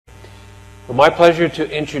Well, my pleasure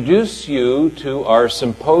to introduce you to our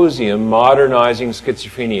symposium, Modernizing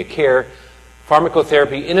Schizophrenia Care,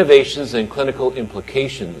 Pharmacotherapy Innovations and Clinical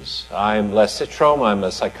Implications. I'm Les Citrome. I'm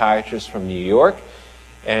a psychiatrist from New York,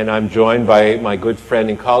 and I'm joined by my good friend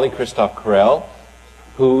and colleague, Christoph Correll,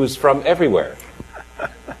 who's from everywhere.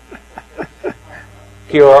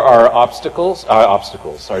 Here are our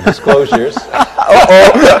disclosures.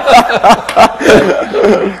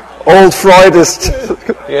 Old Freud is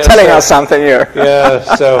telling us something here. Yeah,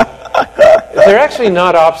 so they're actually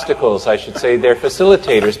not obstacles, I should say. They're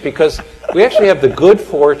facilitators, because we actually have the good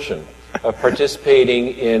fortune of participating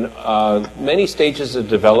in many stages of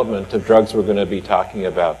development of drugs we're going to be talking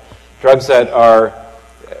about. Drugs that are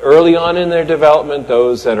early on in their development,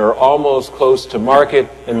 those that are almost close to market,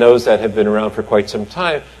 and those that have been around for quite some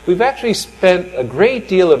time. We've actually spent a great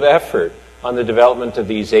deal of effort on the development of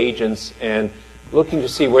these agents and looking to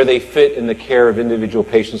see where they fit in the care of individual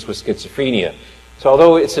patients with schizophrenia. So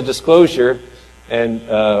although it's a disclosure, and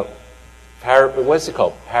what's it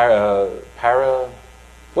called?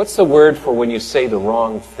 What's the word for when you say the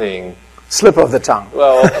wrong thing? Slip of the tongue.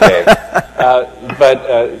 Well, okay.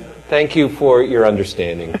 But thank you for your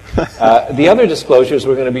understanding. The other disclosures,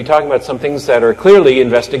 we're going to be talking about some things that are clearly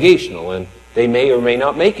investigational, and they may or may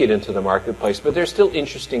not make it into the marketplace, but they're still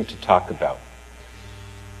interesting to talk about.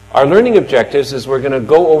 Our learning objectives is we're going to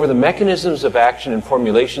go over the mechanisms of action and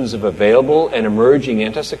formulations of available and emerging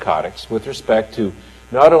antipsychotics with respect to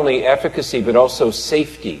not only efficacy but also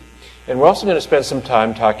safety. And we're also going to spend some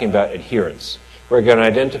time talking about adherence. We're going to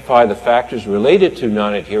identify the factors related to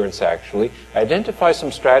non-adherence, actually, identify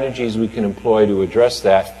some strategies we can employ to address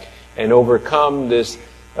that, and overcome this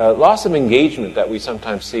loss of engagement that we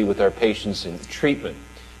sometimes see with our patients in treatment.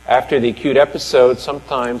 After the acute episode,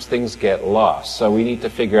 sometimes things get lost, so we need to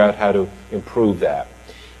figure out how to improve that.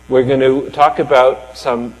 We're going to talk about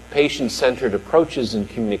some patient-centered approaches in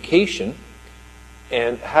communication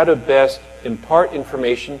and how to best impart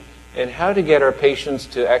information and how to get our patients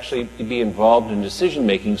to actually be involved in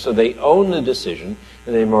decision-making so they own the decision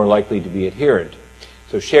and they're more likely to be adherent.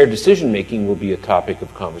 So shared decision-making will be a topic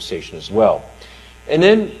of conversation as well. And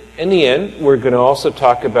then, in the end, we're going to also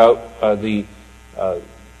talk about the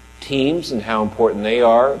teams and how important they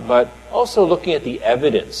are, but also looking at the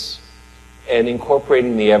evidence and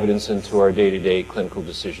incorporating the evidence into our day-to-day clinical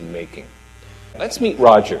decision-making. Let's meet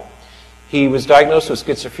Roger. He was diagnosed with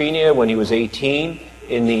schizophrenia when he was 18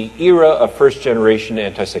 in the era of first-generation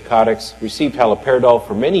antipsychotics, received haloperidol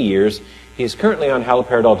for many years. He is currently on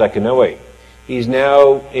haloperidol decanoate. He's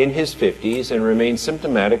now in his 50s and remains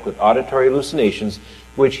symptomatic with auditory hallucinations,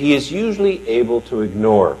 which he is usually able to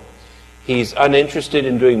ignore. He's uninterested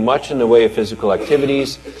in doing much in the way of physical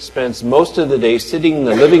activities, spends most of the day sitting in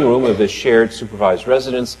the living room of his shared supervised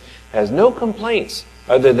residence, has no complaints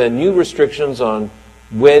other than new restrictions on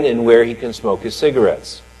when and where he can smoke his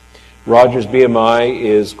cigarettes. Roger's BMI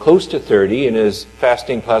is close to 30 and his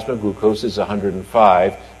fasting plasma glucose is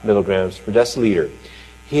 105 milligrams per deciliter.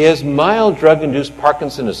 He has mild drug-induced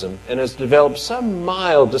Parkinsonism and has developed some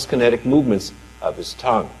mild dyskinetic movements of his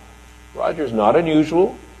tongue. Roger's not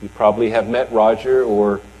unusual. You probably have met Roger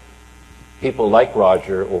or people like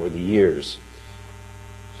Roger over the years.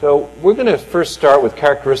 So we're going to first start with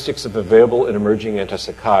characteristics of available and emerging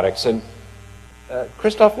antipsychotics. And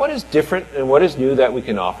Christoph, what is different and what is new that we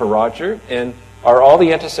can offer Roger? And are all the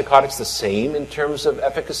antipsychotics the same in terms of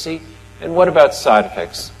efficacy? And what about side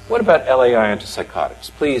effects? What about LAI antipsychotics?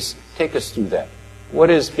 Please take us through that. What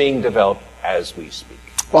is being developed as we speak?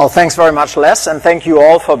 Well, thanks very much, Les, and thank you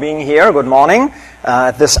all for being here. Good morning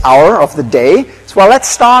at this hour of the day. So, well, let's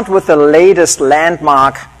start with the latest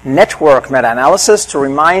landmark network meta-analysis. To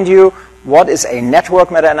remind you, what is a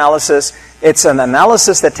network meta-analysis? It's an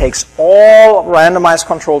analysis that takes all randomized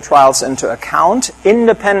controlled trials into account,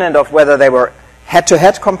 independent of whether they were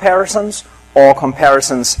head-to-head comparisons or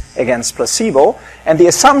comparisons against placebo. And the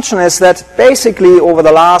assumption is that basically over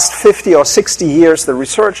the last 50 or 60 years, the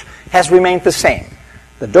research has remained the same.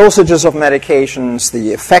 The dosages of medications,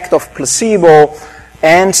 the effect of placebo,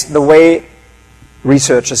 and the way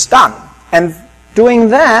research is done. And doing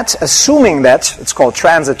that, assuming that, it's called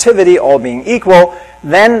transitivity, all being equal,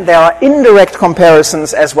 then there are indirect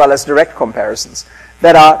comparisons as well as direct comparisons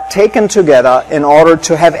that are taken together in order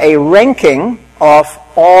to have a ranking of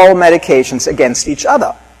all medications against each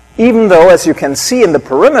other. Even though, as you can see in the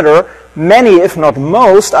perimeter, many, if not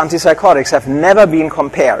most, antipsychotics have never been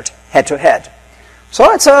compared head-to-head.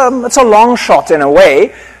 So it's a long shot in a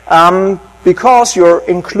way, because you're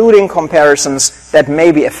including comparisons that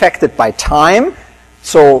may be affected by time.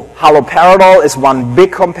 So haloperidol is one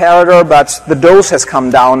big comparator, but the dose has come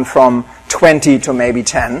down from 20 to maybe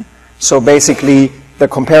 10. So basically, the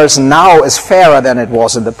comparison now is fairer than it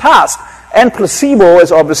was in the past. And placebo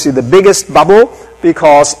is obviously the biggest bubble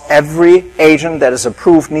because every agent that is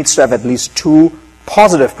approved needs to have at least 2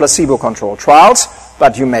 positive placebo-controlled trials.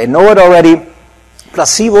 But you may know it already.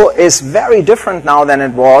 Placebo is very different now than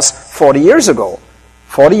it was 40 years ago.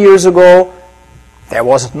 40 years ago, there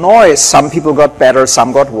was noise. Some people got better,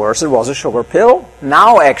 some got worse. It was a sugar pill.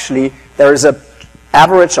 Now, actually, there is an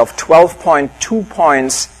average of 12.2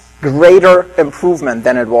 points greater improvement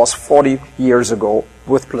than it was 40 years ago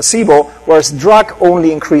with placebo, whereas drug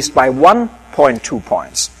only increased by 1.2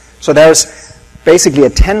 points. So there's basically a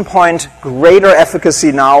 10-point greater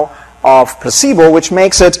efficacy now of placebo, which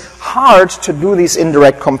makes it hard to do these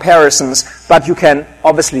indirect comparisons, but you can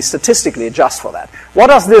obviously statistically adjust for that. What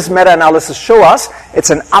does this meta-analysis show us?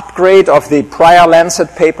 It's an upgrade of the prior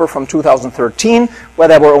Lancet paper from 2013, where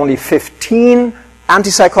there were only 15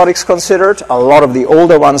 antipsychotics considered. A lot of the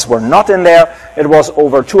older ones were not in there. It was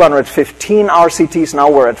over 215 RCTs. Now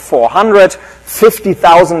we're at 400,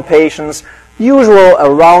 50,000 patients. Usual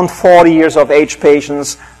around 40 years of age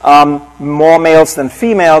patients, more males than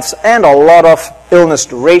females, and a lot of illness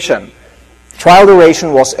duration. Trial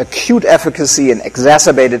duration was acute efficacy in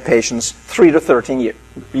exacerbated patients, 3 to 13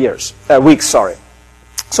 weeks.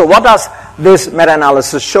 So what does this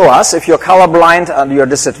meta-analysis show us? If you're colorblind, you're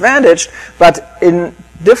disadvantaged, but in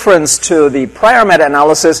difference to the prior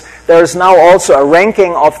meta-analysis, there is now also a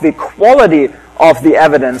ranking of the quality of the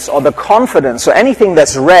evidence or the confidence. So anything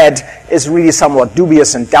that's red is really somewhat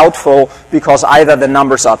dubious and doubtful because either the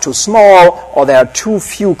numbers are too small or there are too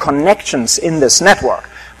few connections in this network.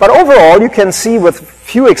 But overall, you can see with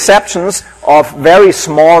few exceptions of very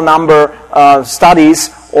small number studies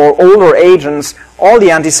or older agents, all the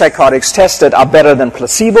antipsychotics tested are better than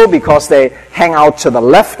placebo because they hang out to the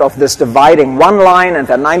left of this dividing one line and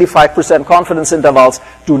their 95% confidence intervals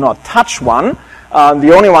do not touch one.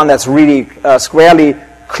 The only one that's really squarely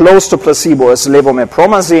close to placebo is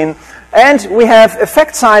levomethomazine. And we have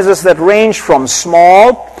effect sizes that range from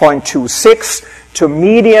small, 0.26, to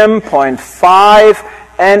medium, 0.5,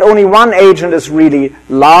 and only one agent is really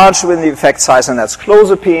large with the effect size, and that's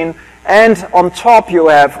clozapine. And on top you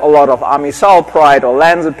have a lot of amisulpride,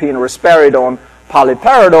 olanzapine, risperidone,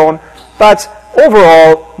 paliperidone. But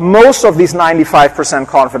overall, most of these 95%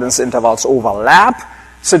 confidence intervals overlap,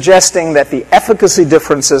 suggesting that the efficacy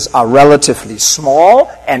differences are relatively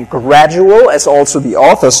small and gradual, as also the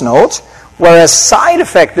authors note, whereas side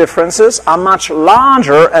effect differences are much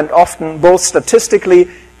larger and often both statistically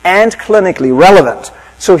and clinically relevant.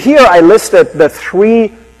 So here I listed the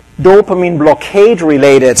 3 dopamine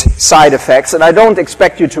blockade-related side effects, and I don't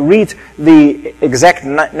expect you to read the exact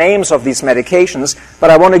names of these medications,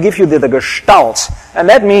 but I want to give you the gestalt. And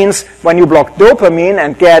that means when you block dopamine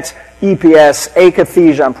and get EPS,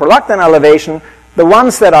 akathisia, and prolactin elevation, the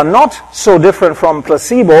ones that are not so different from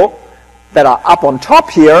placebo, that are up on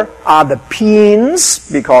top here, are the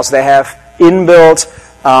penes, because they have inbuilt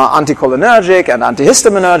anticholinergic and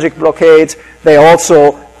antihistaminergic blockade. They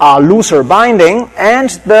also are looser binding, and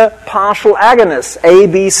the partial agonists,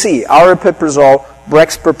 ABC, aripiprazole,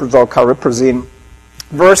 brexpiprazole, cariprazine,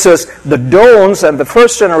 versus the don'ts and the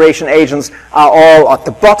first-generation agents are all at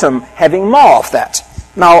the bottom, having more of that.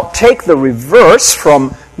 Now, take the reverse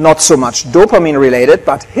from not so much dopamine-related,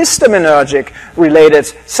 but histaminergic-related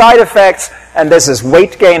side effects, and this is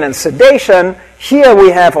weight gain and sedation. Here we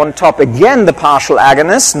have on top again the partial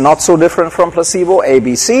agonists, not so different from placebo,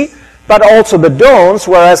 ABC, but also the don'ts,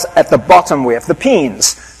 whereas at the bottom we have the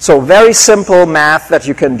penes. So very simple math that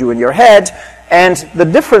you can do in your head, and the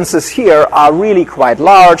differences here are really quite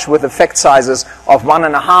large with effect sizes of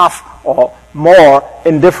 1.5 or more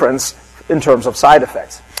in difference in terms of side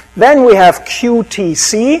effects. Then we have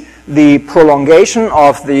QTC, the prolongation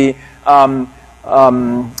of the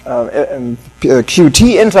QT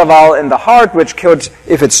interval in the heart, which could,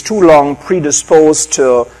 if it's too long, predispose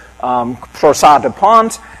to Froissart de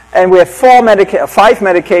Pont. And we have 5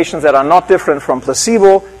 medications that are not different from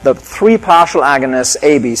placebo, the 3 partial agonists,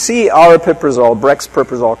 ABC, aripiprazole,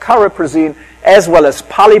 brexpiprazole, cariprazine, as well as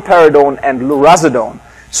paliperidone and lurazidone.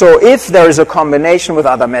 So if there is a combination with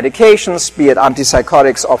other medications, be it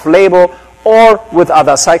antipsychotics off-label, or with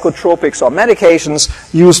other psychotropics or medications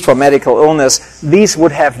used for medical illness, these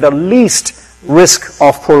would have the least risk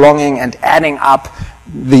of prolonging and adding up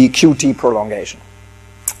the QT prolongation.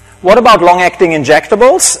 What about long-acting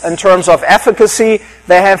injectables? In terms of efficacy,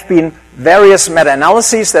 there have been various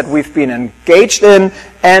meta-analyses that we've been engaged in,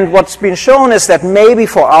 and what's been shown is that maybe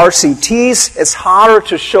for RCTs, it's harder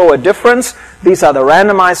to show a difference. These are the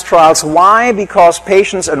randomized trials. Why? Because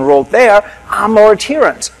patients enrolled there are more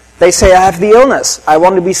adherent. They say, I have the illness. I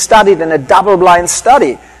want to be studied in a double-blind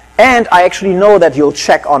study. And I actually know that you'll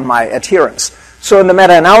check on my adherence. So in the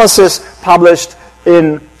meta-analysis published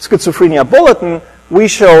in Schizophrenia Bulletin, we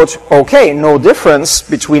showed, okay, no difference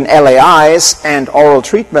between LAIs and oral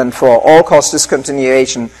treatment for all-cause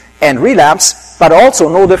discontinuation and relapse, but also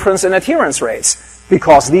no difference in adherence rates,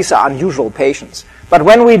 because these are unusual patients. But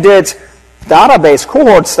when we did database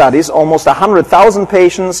cohort studies, almost 100,000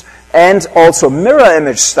 patients, and also mirror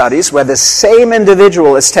image studies where the same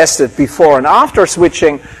individual is tested before and after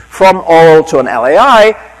switching from oral to an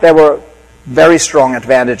LAI, there were very strong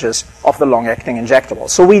advantages of the long-acting injectable.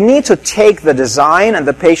 So we need to take the design and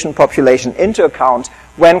the patient population into account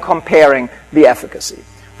when comparing the efficacy.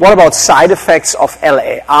 What about side effects of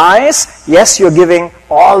LAIs? Yes, you're giving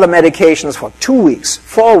all the medications for 2 weeks,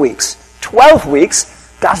 4 weeks, 12 weeks.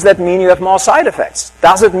 Does that mean you have more side effects?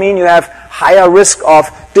 Does it mean you have higher risk of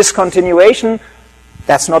discontinuation?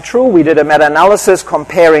 That's not true. We did a meta-analysis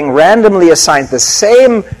comparing randomly assigned the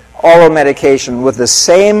same oral medication with the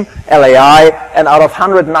same LAI, and out of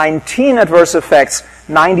 119 adverse effects,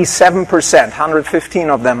 97%, 115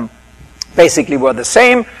 of them basically were the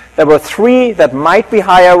same. There were 3 that might be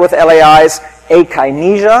higher with LAIs,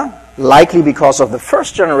 akinesia, likely because of the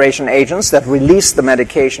first-generation agents that released the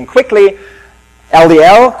medication quickly.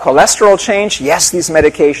 LDL, cholesterol change, yes, these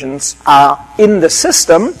medications are in the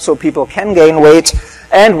system, so people can gain weight.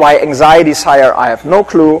 And why anxiety is higher, I have no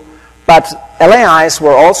clue. But LAIs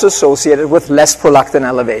were also associated with less prolactin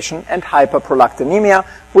elevation and hyperprolactinemia,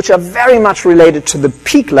 which are very much related to the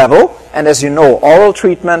peak level. And as you know, oral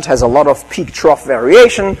treatment has a lot of peak-trough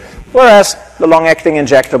variation, whereas the long-acting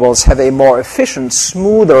injectables have a more efficient,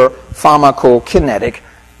 smoother pharmacokinetic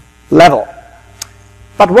level.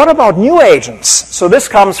 But what about new agents? So this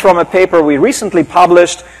comes from a paper we recently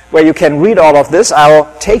published where you can read all of this.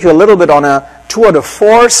 I'll take you a little bit on a tour de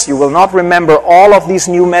force. You will not remember all of these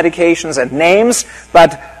new medications and names,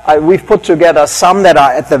 but we've put together some that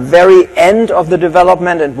are at the very end of the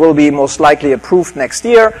development and will be most likely approved next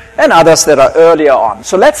year, and others that are earlier on.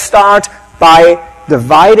 So let's start by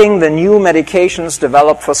dividing the new medications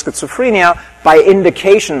developed for schizophrenia by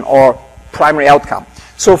indication or primary outcome.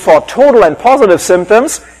 So for total and positive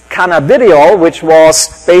symptoms, cannabidiol, which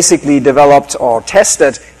was basically developed or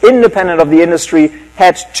tested independent of the industry,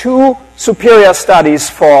 had 2 superior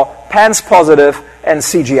studies for PANSS positive and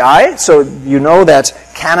CGI. So you know that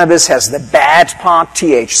cannabis has the bad part,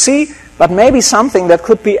 THC, but maybe something that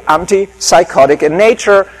could be antipsychotic in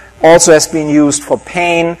nature, also has been used for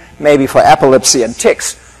pain, maybe for epilepsy and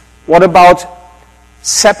tics. What about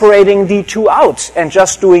separating D2 out and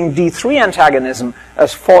just doing D3 antagonism? A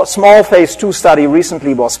small phase 2 study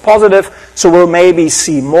recently was positive, so we'll maybe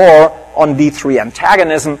see more on D3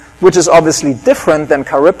 antagonism, which is obviously different than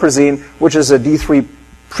cariprazine, which is a D3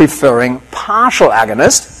 preferring partial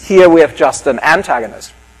agonist. Here we have just an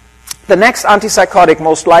antagonist. The next antipsychotic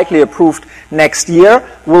most likely approved next year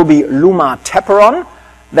will be lumateperone.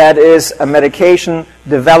 That is a medication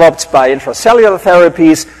developed by Intracellular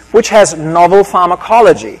Therapies, which has novel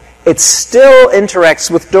pharmacology. It still interacts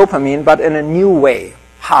with dopamine, but in a new way.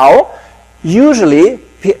 How? Usually,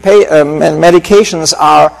 medications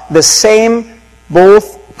are the same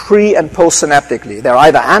both pre- and postsynaptically. They're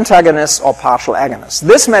either antagonists or partial agonists.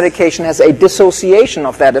 This medication has a dissociation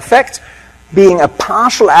of that effect, being a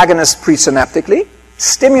partial agonist presynaptically,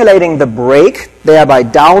 stimulating the brake, thereby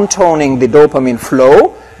downtoning the dopamine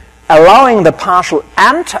flow, allowing the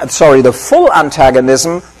the full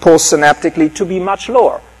antagonism postsynaptically to be much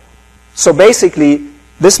lower. So basically,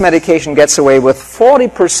 this medication gets away with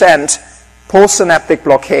 40% postsynaptic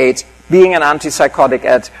blockade, being an antipsychotic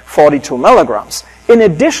at 42 milligrams. In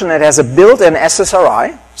addition, it has a built-in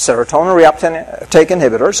SSRI, serotonin reuptake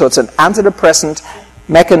inhibitor, so it's an antidepressant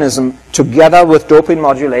mechanism together with dopamine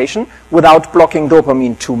modulation without blocking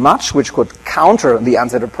dopamine too much, which could counter the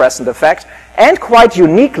antidepressant effect. And quite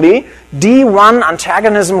uniquely, D1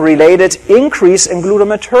 antagonism-related increase in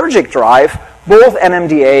glutamatergic drive, both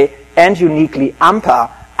NMDA and uniquely AMPA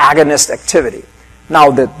agonist activity.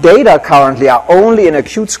 Now, the data currently are only in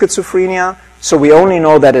acute schizophrenia, so we only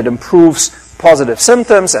know that it improves positive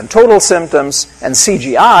symptoms and total symptoms and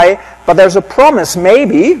CGI, but there's a promise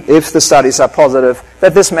maybe, if the studies are positive,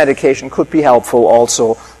 that this medication could be helpful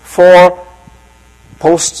also for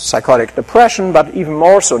post-psychotic depression, but even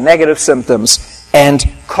more so negative symptoms and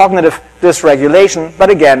cognitive dysregulation. But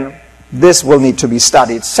again, this will need to be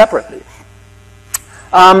studied separately.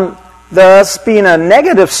 There's been a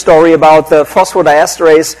negative story about the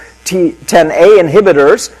phosphodiesterase T10A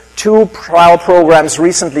inhibitors. 2 trial programs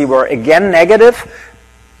recently were again negative.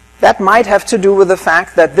 That might have to do with the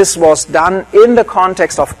fact that this was done in the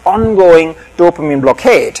context of ongoing dopamine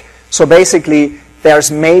blockade. So basically,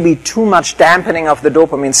 there's maybe too much dampening of the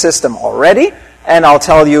dopamine system already, and I'll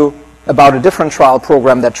tell you about a different trial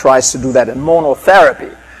program that tries to do that in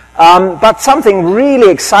monotherapy. But something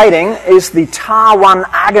really exciting is the TAR1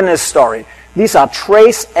 agonist story. These are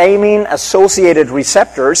trace amine-associated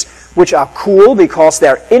receptors, which are cool because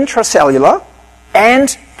they're intracellular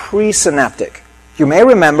and presynaptic. You may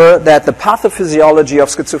remember that the pathophysiology of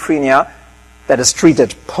schizophrenia that is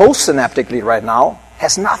treated postsynaptically right now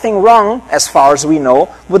has nothing wrong, as far as we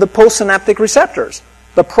know, with the postsynaptic receptors.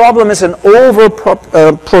 The problem is an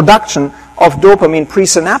overproduction of dopamine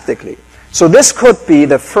presynaptically. So this could be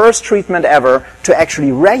the first treatment ever to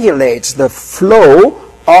actually regulate the flow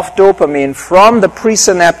of dopamine from the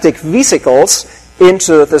presynaptic vesicles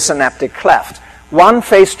into the synaptic cleft. One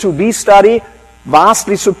phase 2b study,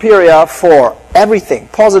 vastly superior for everything,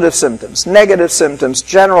 positive symptoms, negative symptoms,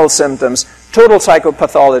 general symptoms, total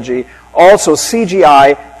psychopathology, also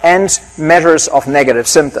CGI and measures of negative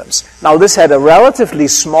symptoms. Now this had a relatively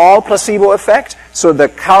small placebo effect, so the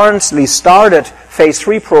currently started phase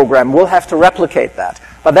 3 program will have to replicate that.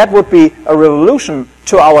 But that would be a revolution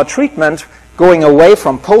to our treatment, going away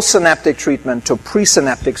from postsynaptic treatment to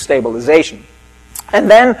presynaptic stabilization. And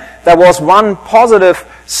then there was one positive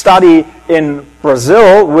study in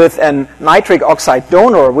Brazil with a nitric oxide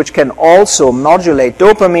donor, which can also modulate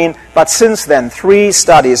dopamine. But since then, 3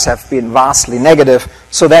 studies have been vastly negative.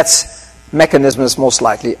 So that mechanism is most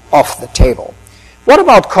likely off the table. What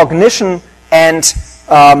about cognition and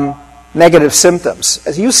negative symptoms?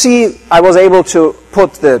 As you see, I was able to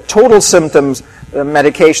put the total symptoms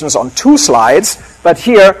medications on 2 slides, but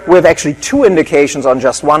here we have actually 2 indications on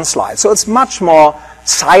just 1 slide. So it's much more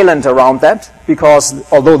silent around that, because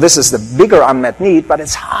although this is the bigger unmet need, but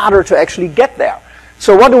it's harder to actually get there.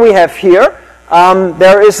 So what do we have here?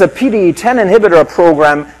 There is a PDE10 inhibitor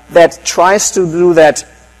program that tries to do that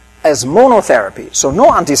as monotherapy, so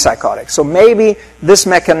no antipsychotic. So maybe this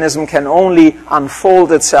mechanism can only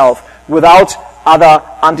unfold itself without other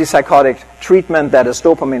antipsychotic treatment that is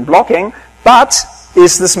dopamine blocking. But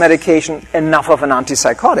is this medication enough of an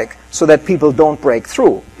antipsychotic so that people don't break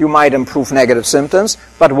through? You might improve negative symptoms,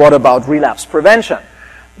 but what about relapse prevention?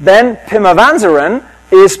 Then pimavanserin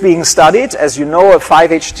is being studied, as you know, a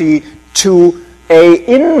 5-HT2A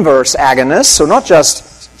inverse agonist, so not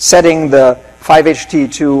just setting the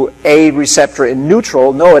 5-HT2A receptor in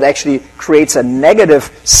neutral. No, it actually creates a negative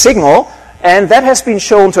signal, and that has been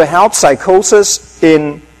shown to help psychosis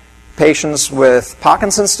in patients with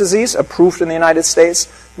Parkinson's disease, approved in the United States.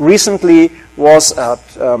 Recently was a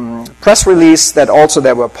press release that also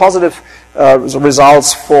there were positive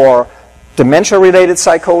results for dementia-related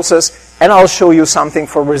psychosis, and I'll show you something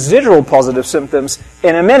for residual positive symptoms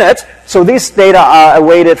in a minute. So these data are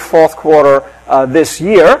awaited 4th quarter this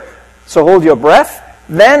year, so hold your breath.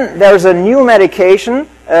 Then there's a new medication,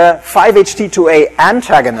 5-HT2A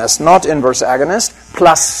antagonist, not inverse agonist,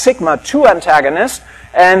 plus sigma-2 antagonist,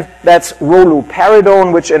 and that's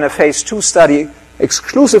roluperidone, which in a phase 2 study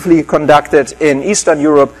exclusively conducted in Eastern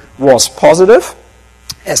Europe was positive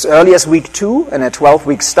as early as week 2 in a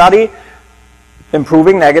 12-week study,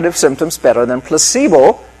 improving negative symptoms better than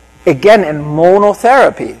placebo, again in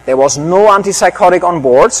monotherapy. There was no antipsychotic on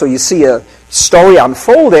board, so you see a story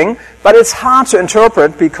unfolding, but it's hard to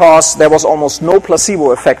interpret because there was almost no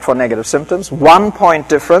placebo effect for negative symptoms, 1-point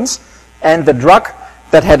difference, and the drug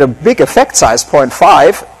that had a big effect size,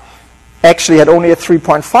 0.5, actually had only a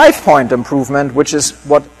 3.5-point improvement, which is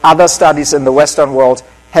what other studies in the Western world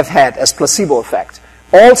have had as placebo effect.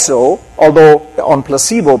 Also, although on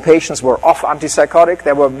placebo patients were off antipsychotic,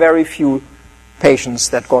 there were very few patients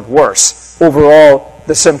that got worse. Overall,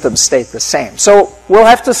 the symptoms stayed the same. So we'll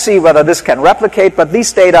have to see whether this can replicate, but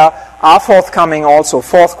these data are forthcoming also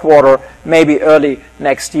 4th quarter, maybe early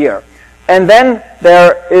next year. And then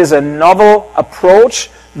there is a novel approach,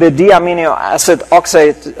 the D-amino acid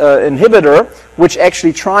oxide inhibitor, which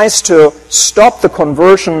actually tries to stop the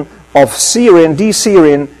conversion of serine,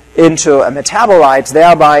 D-serine, into a metabolite,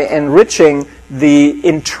 thereby enriching the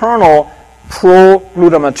internal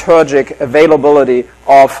pro-glutamatergic availability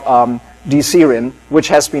of D-serine, which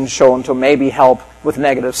has been shown to maybe help with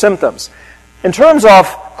negative symptoms. In terms of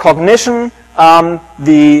cognition,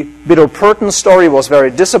 the bitopertin story was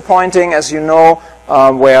very disappointing, as you know,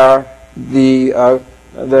 where the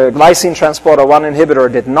glycine transporter 1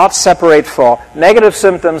 inhibitor did not separate for negative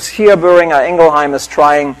symptoms. Here, Boehringer Ingelheim is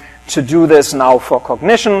trying to do this now for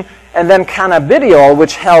cognition. And then cannabidiol,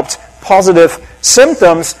 which helped positive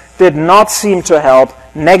symptoms, did not seem to help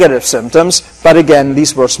negative symptoms. But again,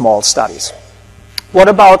 these were small studies. What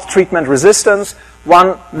about treatment resistance?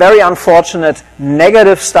 One very unfortunate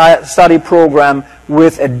negative study program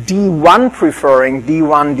with a D1 preferring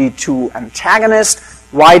D1, D2 antagonist.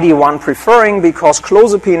 Why D1 preferring? Because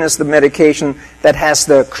clozapine is the medication that has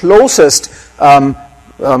the closest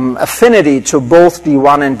affinity to both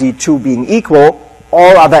D1 and D2 being equal.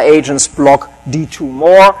 All other agents block D2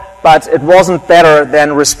 more, but it wasn't better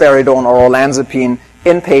than risperidone or olanzapine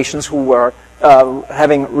in patients who were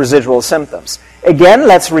having residual symptoms. Again,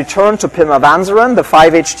 let's return to pimavanserin, the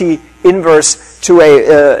 5-HT inverse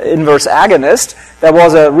agonist. There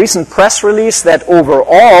was a recent press release that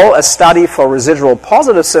overall a study for residual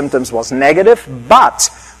positive symptoms was negative, but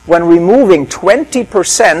when removing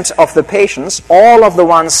 20% of the patients, all of the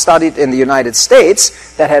ones studied in the United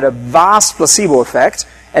States that had a vast placebo effect,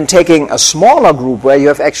 and taking a smaller group where you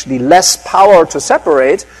have actually less power to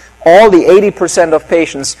separate, all the 80% of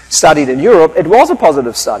patients studied in Europe, it was a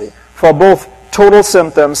positive study for both total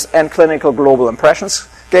symptoms and clinical global impression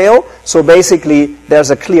scale. So basically, there's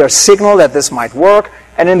a clear signal that this might work.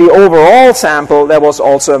 And in the overall sample, there was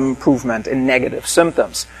also improvement in negative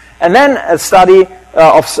symptoms. And then a study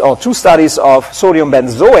two studies of sodium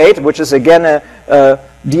benzoate, which is again a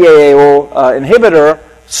DAAO inhibitor,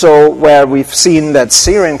 so where we've seen that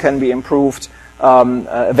serine can be improved.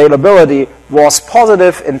 Availability was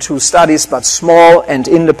positive in 2 studies, but small and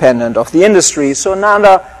independent of the industry. So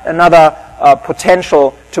another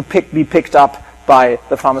potential to be picked up by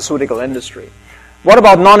the pharmaceutical industry. What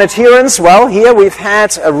about non-adherence? Well, here we've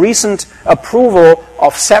had a recent approval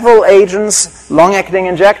of several agents, long-acting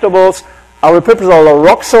injectables. Aripiprazole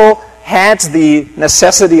Loroxo had the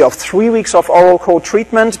necessity of 3 weeks of oral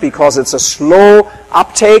co-treatment because it's a slow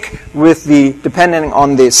uptake depending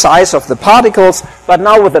on the size of the particles. But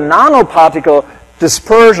now with the nanoparticle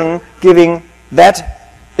dispersion, giving that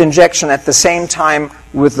injection at the same time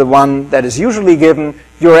with the one that is usually given,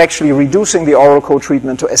 you're actually reducing the oral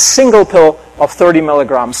co-treatment to a single pill of 30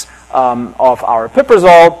 milligrams of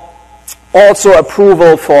aripiprazole. Also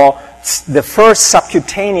approval for the first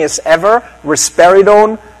subcutaneous ever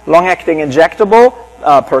risperidone long-acting injectable,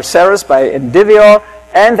 Perseris by Indivior,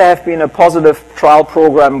 and there have been a positive trial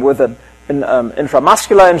program with an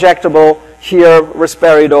intramuscular injectable, here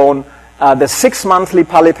risperidone. The 6-monthly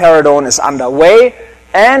paliperidone is underway,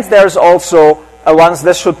 and there's also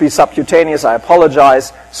this should be subcutaneous, I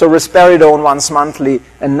apologize. So risperidone once monthly,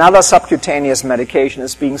 another subcutaneous medication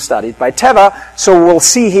is being studied by Teva. So we'll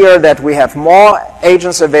see here that we have more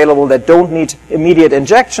agents available that don't need immediate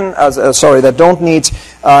injection, that don't need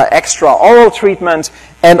extra oral treatment,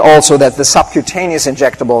 and also that the subcutaneous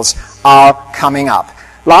injectables are coming up.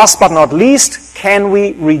 Last but not least, can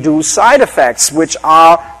we reduce side effects, which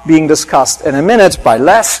are being discussed in a minute by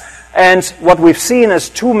Les? And what we've seen is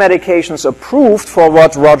 2 medications approved for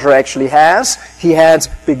what Roger actually has. He had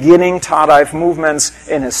beginning tardive movements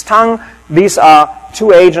in his tongue. These are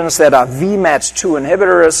 2 agents that are VMAT2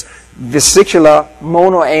 inhibitors, vesicular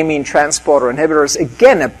monoamine transporter inhibitors.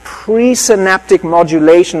 Again, a presynaptic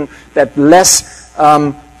modulation that less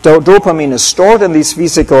dopamine is stored in these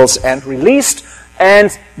vesicles and released.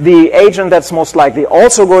 And the agent that's most likely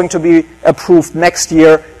also going to be approved next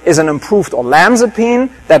year is an improved olanzapine.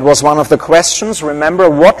 That was one of the questions. Remember,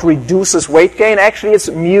 what reduces weight gain? Actually, it's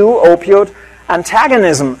mu-opioid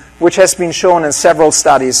antagonism, which has been shown in several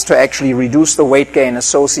studies to actually reduce the weight gain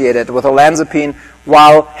associated with olanzapine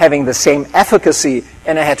while having the same efficacy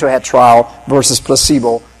in a head-to-head trial versus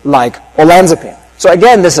placebo like olanzapine. So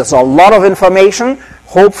again, this is a lot of information.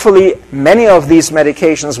 Hopefully, many of these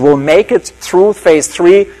medications will make it through phase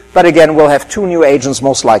 3, but again, we'll have 2 new agents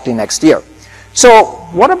most likely next year. So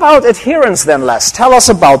what about adherence then, Les? Tell us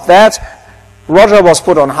about that. Roger was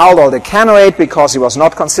put on haldol decanoate because he was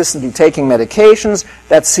not consistently taking medications.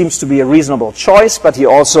 That seems to be a reasonable choice, but he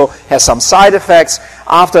also has some side effects.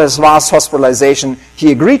 After his last hospitalization,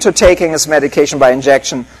 he agreed to taking his medication by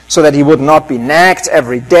injection so that he would not be nagged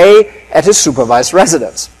every day at his supervised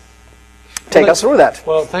residence. Take us through that.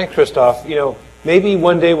 Well, thanks, Christoph. Maybe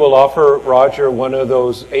one day we'll offer Roger one of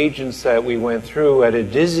those agents that we went through at a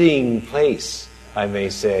dizzying place, I may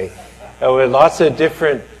say, with lots of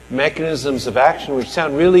different mechanisms of action which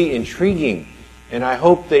sound really intriguing. And I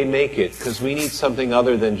hope they make it, because we need something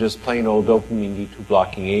other than just plain old dopamine D2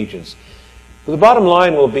 blocking agents. But the bottom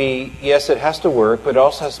line will be, yes, it has to work, but it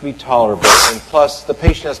also has to be tolerable, and plus the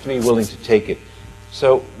patient has to be willing to take it.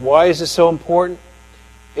 So why is this so important?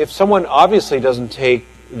 If someone obviously doesn't take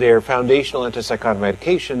their foundational antipsychotic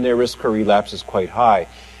medication, their risk for relapse is quite high.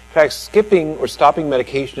 In fact, skipping or stopping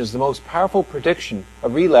medication is the most powerful prediction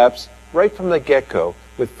of relapse right from the get-go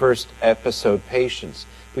with first episode patients.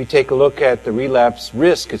 We take a look at the relapse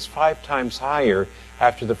risk. It's 5 times higher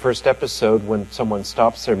after the first episode when someone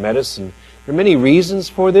stops their medicine. There are many reasons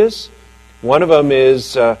for this. One of them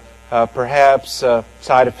is perhaps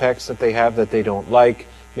side effects that they have that they don't like,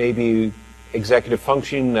 maybe executive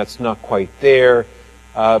functioning that's not quite there.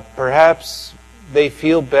 Perhaps they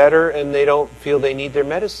feel better and they don't feel they need their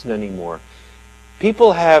medicine anymore.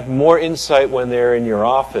 People have more insight when they're in your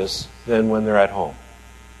office than when they're at home.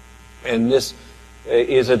 And this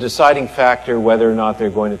is a deciding factor whether or not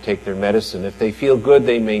they're going to take their medicine. If they feel good,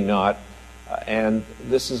 they may not. And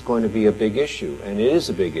this is going to be a big issue, and it is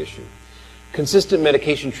a big issue. Consistent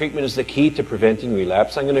medication treatment is the key to preventing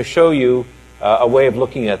relapse. I'm going to show you a way of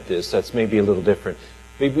looking at this that's maybe a little different.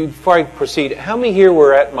 Before I proceed, how many here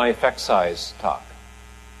were at my effect size talk?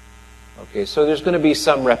 Okay, so there's going to be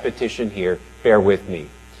some repetition here. Bear with me.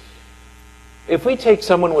 If we take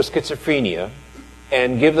someone with schizophrenia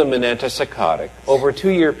and give them an antipsychotic, over a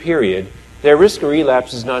 2-year period, their risk of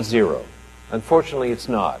relapse is not 0. Unfortunately, it's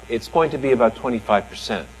not. It's going to be about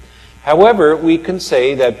 25%. However, we can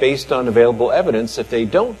say that based on available evidence, if they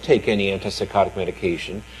don't take any antipsychotic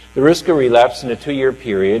medication, the risk of relapse in a 2-year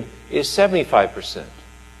period is 75%.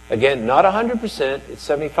 Again, not 100%, it's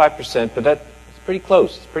 75%, but that's pretty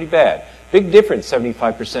close, it's pretty bad. Big difference,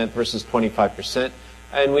 75% versus 25%.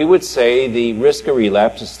 And we would say the risk of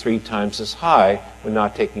relapse is 3 times as high when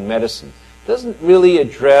not taking medicine. It doesn't really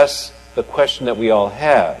address the question that we all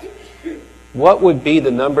have. What would be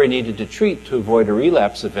the number needed to treat to avoid a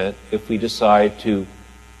relapse event if we decide to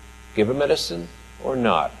give a medicine or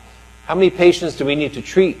not? How many patients do we need to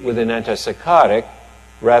treat with an antipsychotic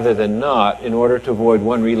rather than not in order to avoid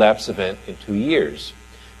 1 relapse event in 2 years?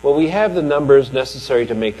 Well, we have the numbers necessary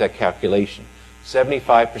to make that calculation.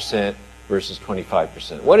 75% versus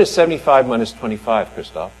 25%. What is 75 minus 25,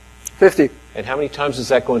 Christoph? 50. And how many times does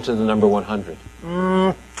that go into the number 100?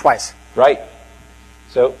 Twice. Right.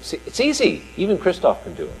 So see, it's easy. Even Christoph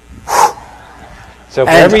can do it. So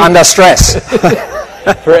under stress.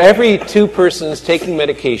 For every 2 persons taking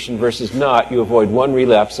medication versus not, you avoid 1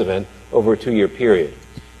 relapse event over a 2-year period.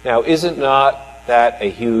 Now, isn't not that a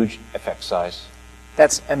huge effect size?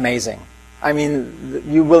 That's amazing. I mean,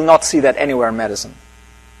 you will not see that anywhere in medicine.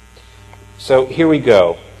 So here we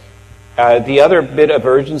go. The other bit of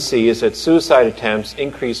urgency is that suicide attempts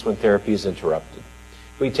increase when therapy is interrupted.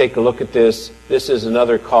 If we take a look at this, this is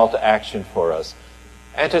another call to action for us.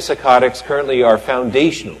 Antipsychotics currently are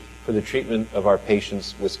foundational for the treatment of our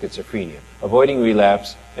patients with schizophrenia, avoiding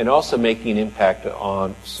relapse and also making an impact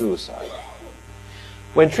on suicide.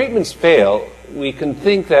 When treatments fail, we can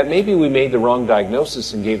think that maybe we made the wrong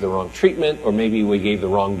diagnosis and gave the wrong treatment, or maybe we gave the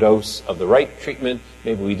wrong dose of the right treatment,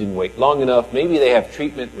 maybe we didn't wait long enough, maybe they have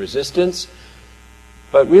treatment resistance,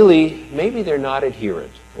 but really, maybe they're not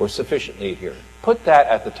adherent or sufficiently adherent. Put that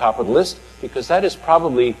at the top of the list because that is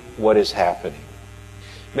probably what is happening.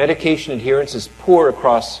 Medication adherence is poor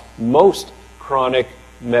across most chronic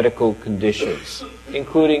medical conditions,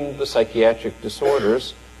 including the psychiatric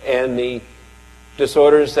disorders and the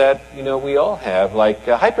disorders that, we all have, like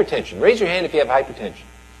hypertension. Raise your hand if you have hypertension.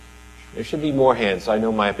 There should be more hands. I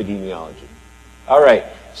know my epidemiology. All right.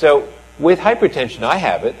 So with hypertension, I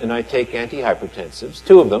have it, and I take antihypertensives,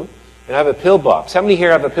 2 of them, and I have a pill box. How many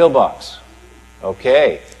here have a pill box?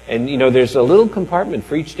 Okay. And, there's a little compartment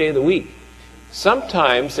for each day of the week.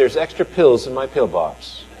 Sometimes there's extra pills in my pill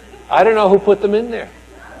box. I don't know who put them in there.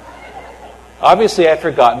 Obviously, I'd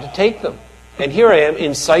forgotten to take them. And here I am,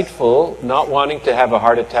 insightful, not wanting to have a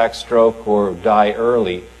heart attack, stroke, or die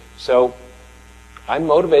early. So I'm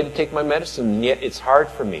motivated to take my medicine, and yet it's hard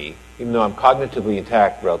for me, even though I'm cognitively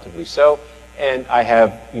intact, relatively so, and I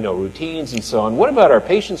have, routines and so on. What about our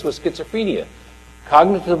patients with schizophrenia?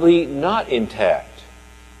 Cognitively not intact,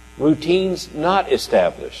 routines not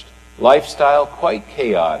established, lifestyle quite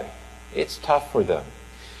chaotic. It's tough for them.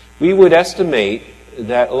 We would estimate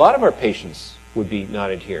that a lot of our patients would be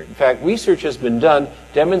non-adherent. In fact, research has been done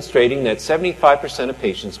demonstrating that 75% of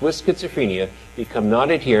patients with schizophrenia become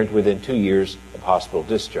non-adherent within 2 years of hospital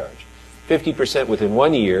discharge, 50% within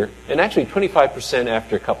 1 year, and actually 25%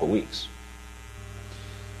 after a couple weeks.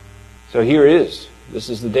 So here it is. This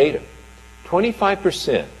is the data.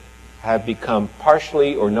 25% have become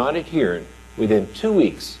partially or non-adherent within 2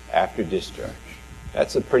 weeks after discharge.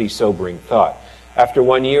 That's a pretty sobering thought. After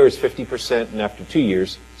 1 year, it's 50%, and after 2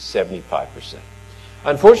 years, 75%.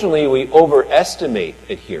 Unfortunately, we overestimate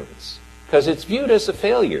adherence because it's viewed as a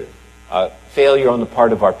failure. Failure on the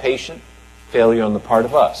part of our patient, failure on the part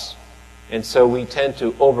of us. And so we tend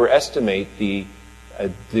to overestimate the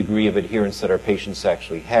degree of adherence that our patients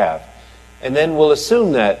actually have. And then we'll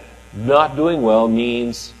assume that not doing well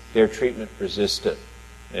means they're treatment resistant.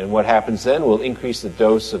 And what happens then, we'll increase the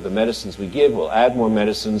dose of the medicines we give, we'll add more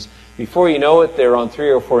medicines. Before you know it, they're on 3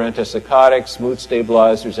 or 4 antipsychotics, mood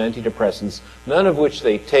stabilizers, antidepressants, none of which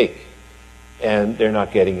they take, and they're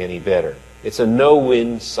not getting any better. It's a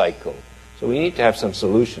no-win cycle. So we need to have some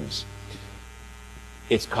solutions.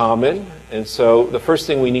 It's common, and so the first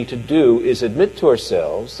thing we need to do is admit to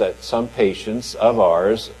ourselves that some patients of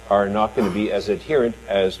ours are not going to be as adherent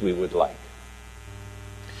as we would like.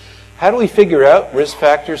 How do we figure out risk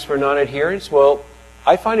factors for non-adherence? Well,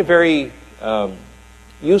 I find it very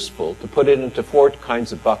useful to put it into 4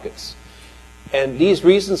 kinds of buckets. And these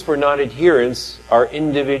reasons for non-adherence are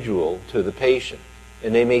individual to the patient,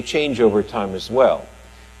 and they may change over time as well.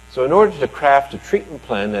 So in order to craft a treatment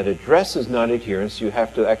plan that addresses non-adherence, you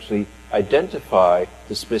have to actually identify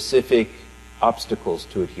the specific obstacles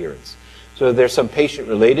to adherence. So there's some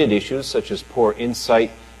patient-related issues, such as poor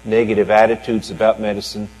insight, negative attitudes about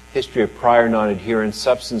medicine, history of prior non-adherence,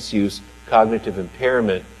 substance use, cognitive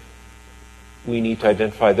impairment. We need to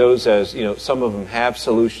identify those as, some of them have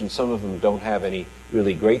solutions, some of them don't have any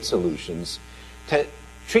really great solutions.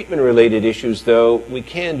 Treatment-related issues, though, we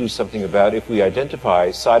can do something about if we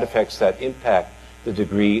identify side effects that impact the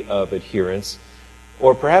degree of adherence,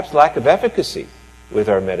 or perhaps lack of efficacy with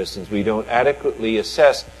our medicines. We don't adequately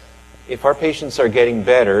assess if our patients are getting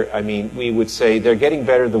better. We would say they're getting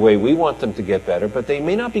better the way we want them to get better, but they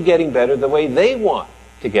may not be getting better the way they want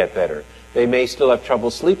to get better. They may still have trouble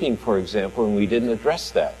sleeping, for example, and we didn't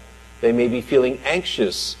address that. They may be feeling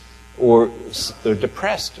anxious or they're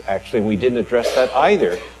depressed, actually, and we didn't address that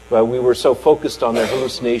either. But we were so focused on their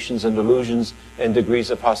hallucinations and delusions and degrees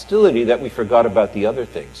of hostility that we forgot about the other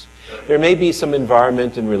things. There may be some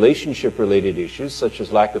environment and relationship-related issues, such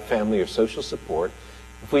as lack of family or social support.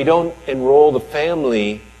 If we don't enroll the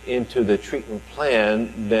family into the treatment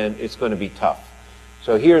plan, then it's going to be tough.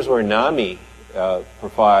 So here's where NAMI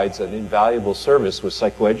provides an invaluable service with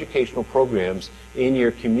psychoeducational programs in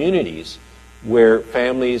your communities where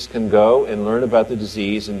families can go and learn about the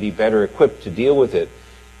disease and be better equipped to deal with it.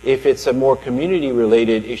 If it's a more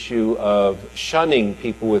community-related issue of shunning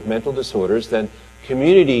people with mental disorders, then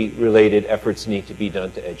community-related efforts need to be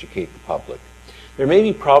done to educate the public. There may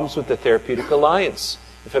be problems with the therapeutic alliance.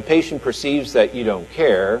 If a patient perceives that you don't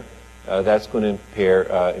care, that's going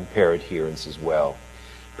to impair adherence as well.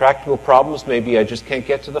 Practical problems may be, I just can't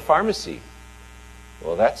get to the pharmacy.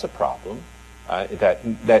 Well, that's a problem.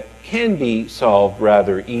 That can be solved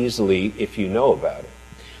rather easily if you know about it.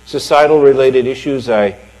 Societal-related issues,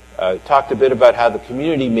 I talked a bit about how the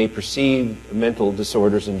community may perceive mental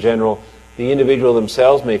disorders in general. The individual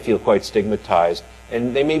themselves may feel quite stigmatized,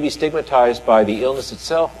 and they may be stigmatized by the illness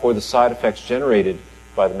itself or the side effects generated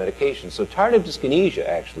by the medication. So tardive dyskinesia,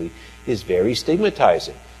 actually, is very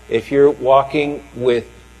stigmatizing. If you're walking with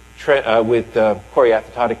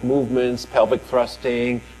choreoathetotic movements, pelvic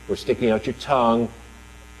thrusting, or sticking out your tongue,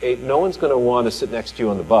 no one's going to want to sit next to you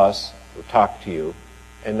on the bus or talk to you,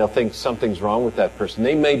 and they'll think something's wrong with that person.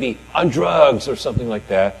 They may be on drugs or something like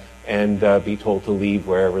that and be told to leave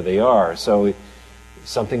wherever they are. So it's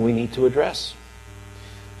something we need to address.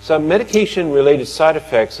 Some medication-related side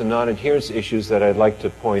effects and non-adherence issues that I'd like to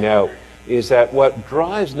point out is that what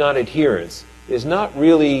drives non-adherence is not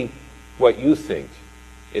really what you think,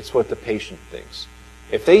 it's what the patient thinks.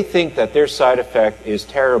 If they think that their side effect is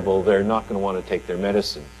terrible, they're not going to want to take their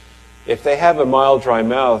medicine. If they have a mild dry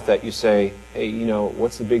mouth that you say, hey,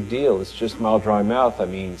 what's the big deal? It's just mild dry mouth.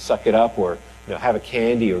 Suck it up, or have a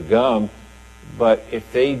candy or gum. But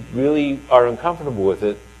if they really are uncomfortable with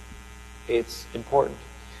it, it's important.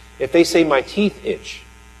 If they say, my teeth itch,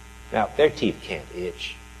 now their teeth can't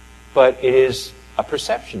itch, but it is a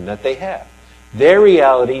perception that they have. Their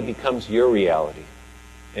reality becomes your reality,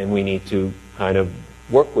 and we need to kind of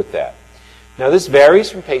work with that. Now, this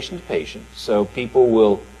varies from patient to patient, so people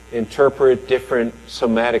will interpret different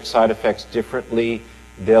somatic side effects differently.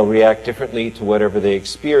 They'll react differently to whatever they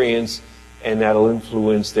experience, and that'll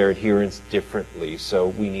influence their adherence differently. So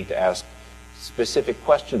we need to ask specific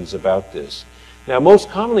questions about this. Now, most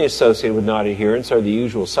commonly associated with non-adherence are the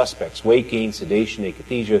usual suspects: weight gain, sedation,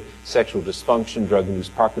 akathisia, sexual dysfunction,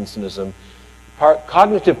 drug-induced Parkinsonism.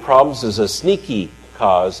 Cognitive problems is a sneaky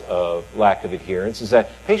cause of lack of adherence, is that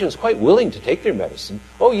patients are quite willing to take their medicine.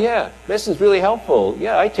 Oh yeah, medicine's really helpful.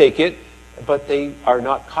 Yeah, I take it. But they are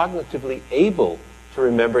not cognitively able to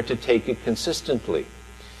remember to take it consistently.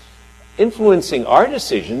 Influencing our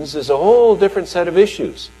decisions is a whole different set of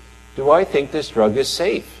issues. Do I think this drug is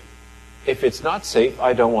safe? If it's not safe,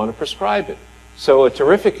 I don't want to prescribe it. So a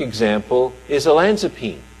terrific example is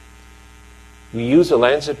olanzapine. We use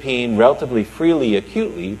olanzapine relatively freely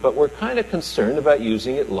acutely, but we're kind of concerned about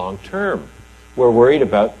using it long term. We're worried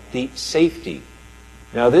about the safety.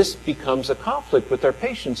 Now, this becomes a conflict with our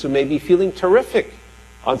patients who may be feeling terrific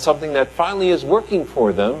on something that finally is working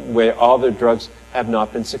for them, where all their drugs have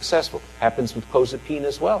not been successful. Happens with clozapine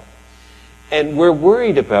as well. And we're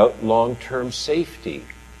worried about long-term safety.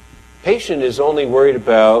 Patient is only worried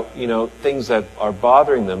about, things that are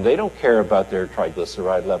bothering them. They don't care about their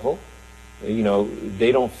triglyceride level.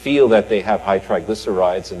 They don't feel that they have high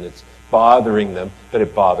triglycerides and it's bothering them, but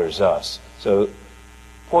it bothers us. So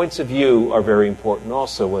points of view are very important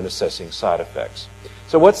also when assessing side effects.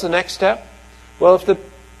 So what's the next step? Well, if the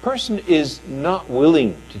person is not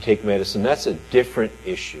willing to take medicine, that's a different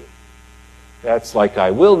issue. That's like, I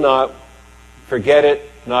will not, forget it,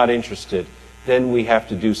 not interested. Then we have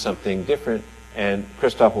to do something different, and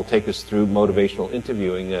Christoph will take us through motivational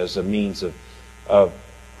interviewing as a means of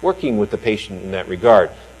working with the patient in that regard.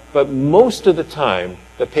 But most of the time,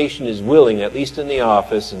 the patient is willing, at least in the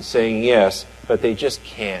office, and saying yes, but they just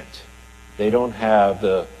can't. They don't have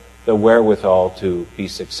the wherewithal to be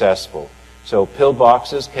successful. So pill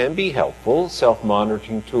boxes can be helpful,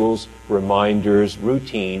 self-monitoring tools, reminders,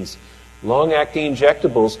 routines. Long-acting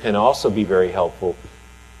injectables can also be very helpful.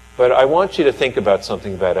 But I want you to think about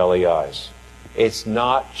something about LAIs. It's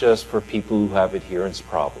not just for people who have adherence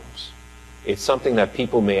problems. It's something that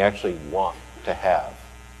people may actually want to have.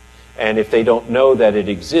 And if they don't know that it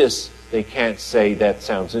exists, they can't say, that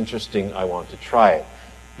sounds interesting, I want to try it.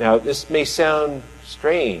 Now, this may sound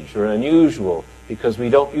strange or unusual because we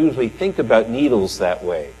don't usually think about needles that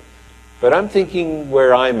way. But I'm thinking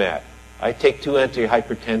where I'm at. I take 2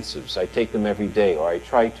 antihypertensives. I take them every day, or I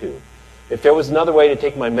try to. If there was another way to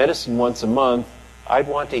take my medicine once a month, I'd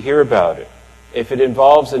want to hear about it. If it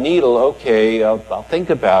involves a needle, okay, I'll think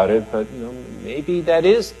about it, but maybe that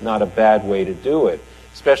is not a bad way to do it,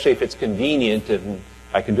 especially if it's convenient and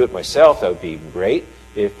I can do it myself. That would be even great.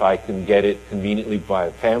 If I can get it conveniently by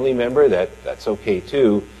a family member, that's okay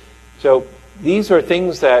too. So these are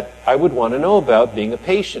things that I would want to know about being a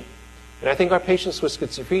patient. And I think our patients with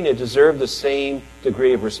schizophrenia deserve the same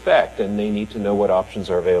degree of respect, and they need to know what options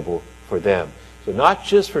are available for them. So not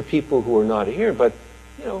just for people who are not adherent, but,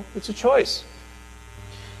 it's a choice.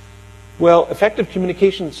 Well, effective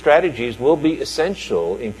communication strategies will be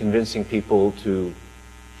essential in convincing people to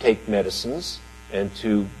take medicines and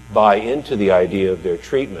to buy into the idea of their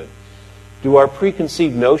treatment. Do our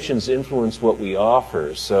preconceived notions influence what we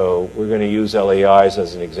offer? So we're going to use LAIs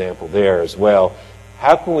as an example there as well.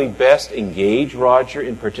 How can we best engage Roger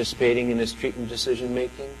in participating in his treatment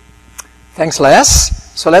decision-making? Thanks,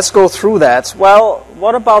 Les. So let's go through that. Well,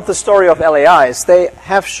 what about the story of LAIs? They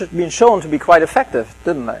have been shown to be quite effective,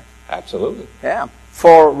 didn't they? Absolutely. Yeah.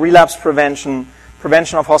 For relapse prevention,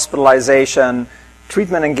 prevention of hospitalization,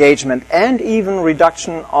 treatment engagement, and even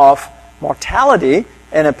reduction of mortality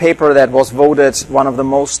in a paper that was voted one of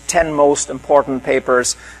the 10 most important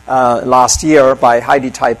papers last year by Heidi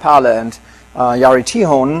Taipale and Jari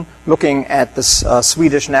Tihonen, looking at this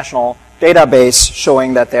Swedish national database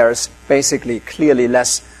showing that there's basically clearly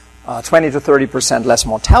less, 20 to 30% less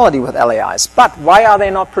mortality with LAIs. But why are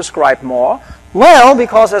they not prescribed more? Well,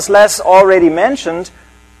 because as Les already mentioned,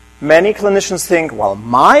 many clinicians think, well,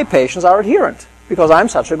 my patients are adherent because I'm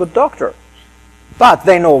such a good doctor. But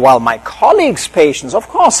they know, well, my colleagues' patients, of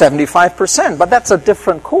course, 75%, but that's a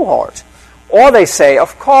different cohort. Or they say,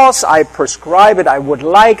 of course, I prescribe it, I would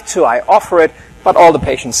like to, I offer it, but all the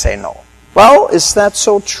patients say no. Well, is that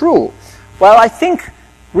so true? Well, I think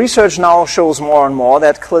research now shows more and more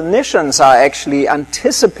that clinicians are actually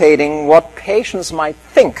anticipating what patients might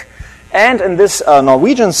think. And in this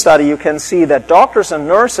Norwegian study, you can see that doctors and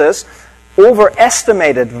nurses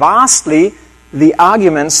overestimated vastly the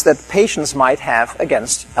arguments that patients might have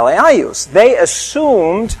against LAI use. They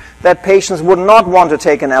assumed that patients would not want to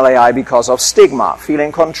take an LAI because of stigma,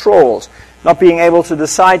 feeling controlled, not being able to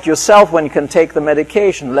decide yourself when you can take the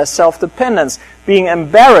medication, less self-dependence, being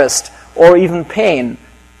embarrassed, or even pain.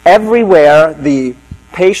 Everywhere, the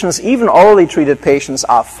patients, even orally treated patients,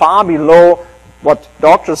 are far below what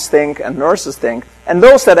doctors think and nurses think. And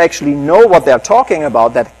those that actually know what they're talking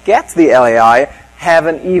about, that get the LAI, have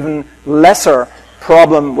an even lesser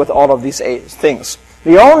problem with all of these things.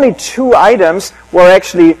 The only 2 items where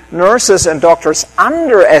actually nurses and doctors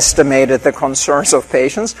underestimated the concerns of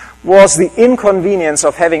patients was the inconvenience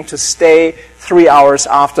of having to stay 3 hours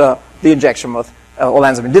after the injection with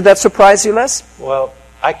olanzapine. Did that surprise you, Les? Well,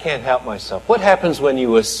 I can't help myself. What happens when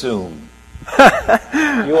you assume?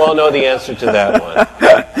 You all know the answer to that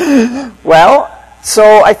one. Well,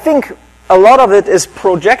 so I think a lot of it is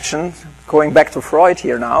projection, going back to Freud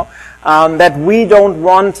here now, that we don't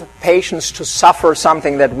want patients to suffer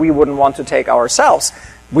something that we wouldn't want to take ourselves.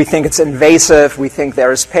 we think it's invasive, we think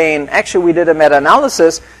there is pain. Actually, we did a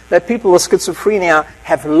meta-analysis that people with schizophrenia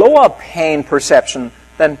have lower pain perception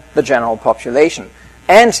than the general population.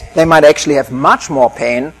 And they might actually have much more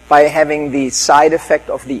pain by having the side effect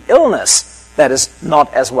of the illness that is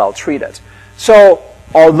not as well treated. So,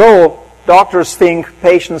 although doctors think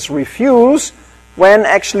patients refuse, when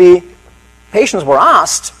actually patients were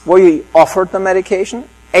asked, were you offered the medication?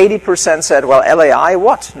 80% said, well, LAI,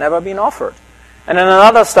 what? Never been offered. And in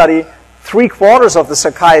another study, 3/4 of the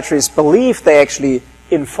psychiatrists believed they actually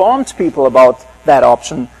informed people about that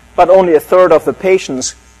option, but only 1/3 of the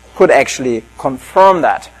patients could actually confirm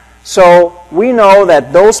that. So we know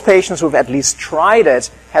that those patients who've at least tried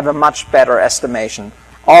it have a much better estimation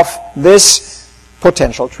of this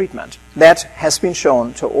potential treatment. That has been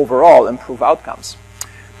shown to overall improve outcomes.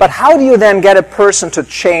 But how do you then get a person to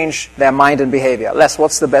change their mind and behavior? Les,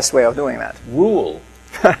 what's the best way of doing that? Rule.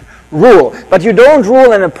 Rule. But you don't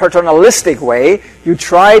rule in a paternalistic way. You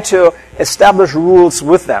try to establish rules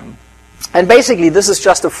with them. And basically, this is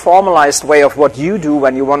just a formalized way of what you do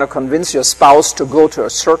when you want to convince your spouse to go to a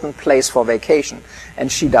certain place for vacation, and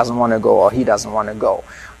she doesn't want to go or he doesn't want to go.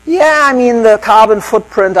 Yeah, I mean, the carbon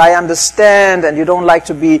footprint, I understand, and you don't like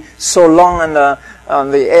to be so long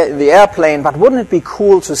on the airplane, but wouldn't it be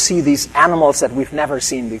cool to see these animals that we've never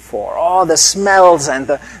seen before? Oh, the smells and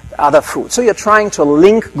the other food. So you're trying to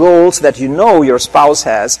link goals that you know your spouse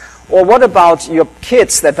has. Or what about your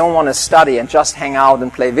kids that don't want to study and just hang out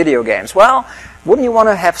and play video games? Well, wouldn't you want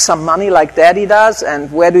to have some money like daddy does?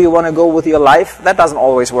 And where do you want to go with your life? That doesn't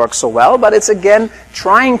always work so well, but it's again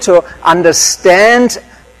trying to understand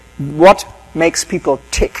what makes people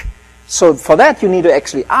tick. So for that, you need to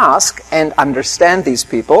actually ask and understand these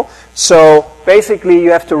people. So basically,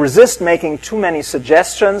 you have to resist making too many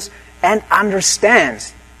suggestions and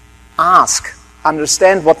understand. Ask.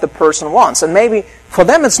 Understand what the person wants. And maybe for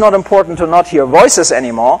them, it's not important to not hear voices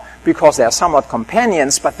anymore because they are somewhat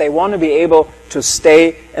companions, but they want to be able to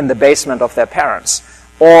stay in the basement of their parents.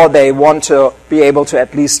 Or they want to be able to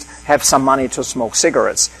at least have some money to smoke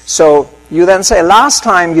cigarettes. So you then say, last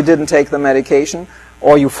time you didn't take the medication,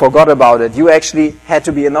 or you forgot about it, you actually had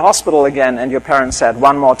to be in the hospital again, and your parents said,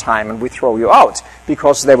 one more time, and we throw you out,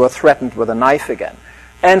 because they were threatened with a knife again.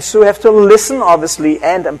 And so you have to listen, obviously,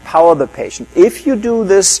 and empower the patient. If you do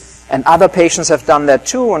this, and other patients have done that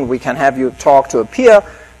too, and we can have you talk to a peer,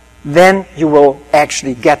 then you will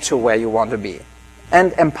actually get to where you want to be.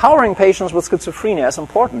 And empowering patients with schizophrenia is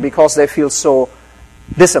important, because they feel so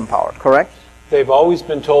disempowered, correct? They've always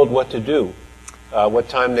been told what to do. What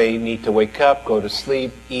time they need to wake up, go to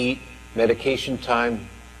sleep, eat, medication time.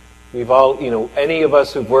 We've all, any of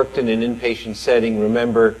us who've worked in an inpatient setting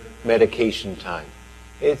remember medication time.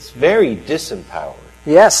 It's very disempowering.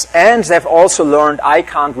 Yes, and they've also learned I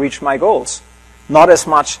can't reach my goals. Not as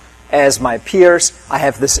much as my peers. I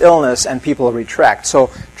have this illness, and people retract. So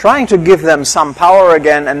trying to give them some power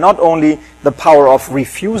again, and not only the power of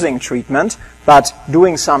refusing treatment, but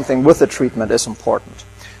doing something with the treatment is important.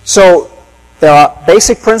 So there are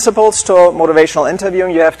basic principles to motivational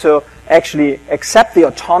interviewing. You have to actually accept the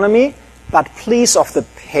autonomy, but please of the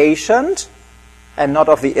patient and not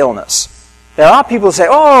of the illness. There are people who say,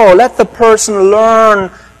 oh, let the person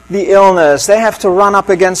learn the illness. They have to run up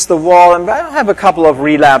against the wall and have a couple of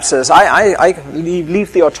relapses. I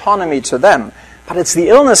leave the autonomy to them. But it's the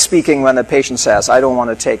illness speaking when the patient says, I don't want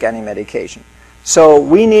to take any medication. So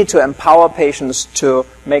we need to empower patients to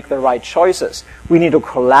make the right choices. We need to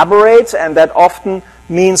collaborate, and that often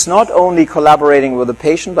means not only collaborating with the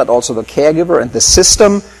patient, but also the caregiver and the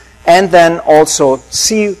system, and then also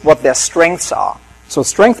see what their strengths are. So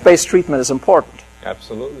strength-based treatment is important.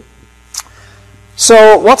 Absolutely.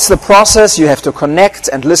 So what's the process? You have to connect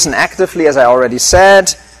and listen actively, as I already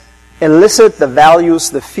said. Elicit the values,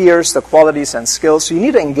 the fears, the qualities, and skills. So you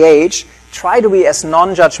need to engage. Try to be as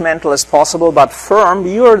non-judgmental as possible, but firm.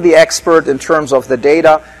 You're the expert in terms of the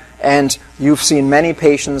data, and you've seen many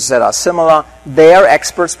patients that are similar. They are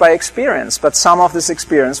experts by experience, but some of this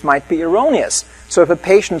experience might be erroneous. So if a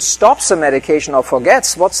patient stops the medication or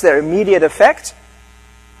forgets, what's their immediate effect?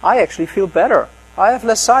 I actually feel better. I have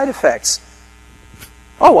less side effects.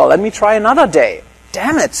 Oh, well, let me try another day.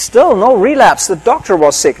 Damn it, still no relapse. The doctor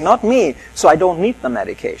was sick, not me, so I don't need the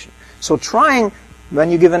medication. So trying, when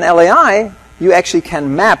you give an LAI, you actually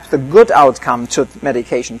can map the good outcome to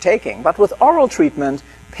medication taking. But with oral treatment,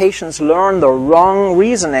 patients learn the wrong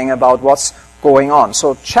reasoning about what's going on.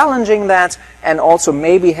 So challenging that, and also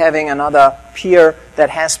maybe having another peer that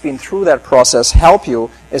has been through that process help you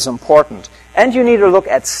is important. And you need to look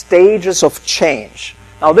at stages of change.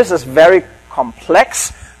 Now, this is very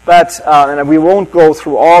complex, But and we won't go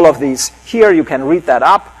through all of these here. You can read that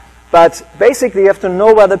up. But basically, you have to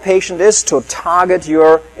know where the patient is to target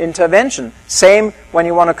your intervention. Same when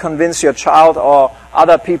you want to convince your child or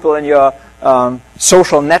other people in your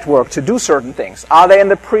social network to do certain things. Are they in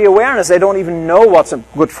the pre-awareness? They don't even know what's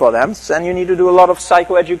good for them. Then you need to do a lot of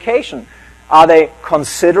psychoeducation. Are they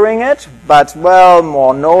considering it? But, well,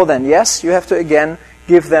 more no than yes. You have to, again,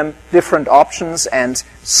 give them different options and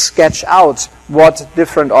sketch out what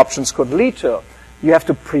different options could lead to. You have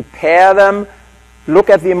to prepare them, look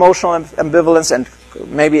at the emotional ambivalence and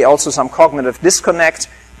maybe also some cognitive disconnect,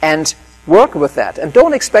 and work with that. And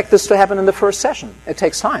don't expect this to happen in the first session. It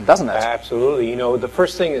takes time, doesn't it? Absolutely. You know, the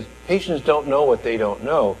first thing is patients don't know what they don't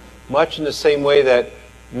know, much in the same way that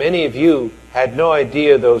many of you had no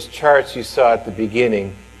idea those charts you saw at the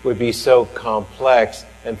beginning would be so complex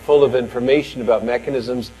and full of information about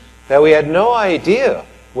mechanisms that we had no idea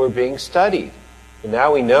were being studied. And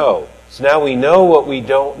now we know. So now we know what we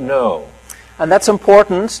don't know. And that's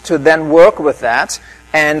important to then work with that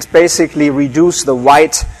and basically reduce the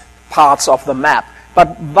white parts of the map.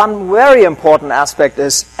 But one very important aspect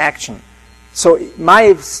is action. So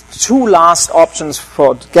my two last options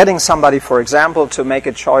for getting somebody, for example, to make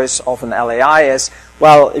a choice of an LAI is,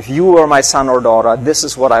 well, if you were my son or daughter, this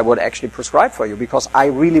is what I would actually prescribe for you because I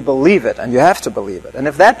really believe it, and you have to believe it. And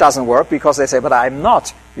if that doesn't work because they say, but I'm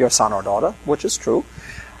not your son or daughter, which is true,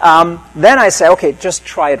 then I say, okay, just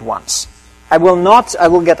try it once. I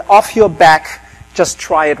will get off your back. Just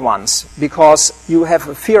try it once, because you have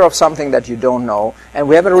a fear of something that you don't know, and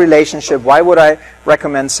we have a relationship. Why would I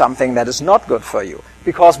recommend something that is not good for you?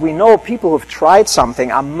 Because we know people who've tried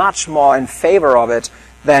something are much more in favor of it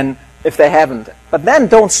than if they haven't. But then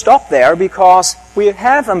don't stop there, because we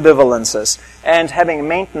have ambivalences, and having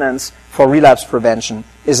maintenance for relapse prevention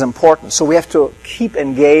is important. So we have to keep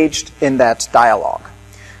engaged in that dialogue.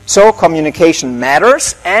 So communication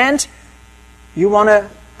matters, and you want to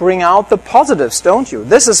bring out the positives, don't you?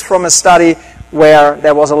 This is from a study where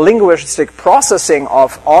there was a linguistic processing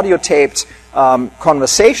of audio-taped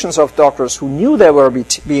conversations of doctors who knew they were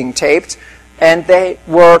being taped, and they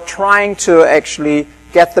were trying to actually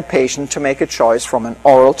get the patient to make a choice from an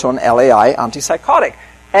oral to an LAI antipsychotic.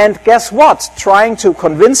 And guess what? Trying to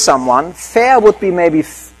convince someone, fair would be maybe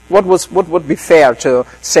what would be fair to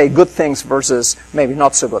say good things versus maybe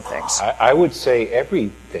not so good things? I would say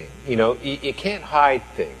everything. You know, you can't hide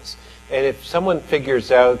things. And if someone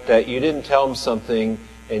figures out that you didn't tell them something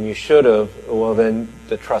and you should have, well, then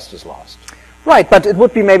the trust is lost. Right, but it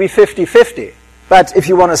would be maybe 50-50. But if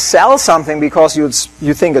you want to sell something because you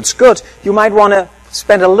think it's good, you might want to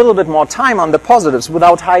spend a little bit more time on the positives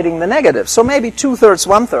without hiding the negatives. So maybe 2/3,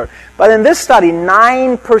 1/3. But in this study,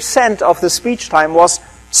 9% of the speech time was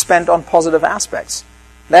spent on positive aspects.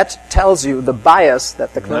 That tells you the bias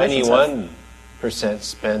that the clinicians have. 91%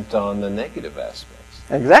 spent on the negative aspects.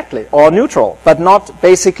 Exactly, or neutral, but not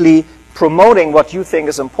basically promoting what you think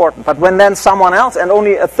is important. But when then someone else, and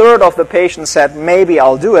only 1/3 of the patients said, maybe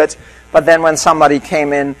I'll do it, but then when somebody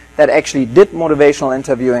came in that actually did motivational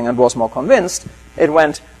interviewing and was more convinced, it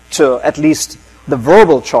went to at least the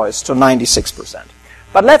verbal choice to 96%.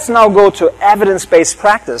 But let's now go to evidence-based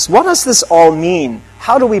practice. What does this all mean?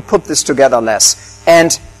 How do we put this together, Les?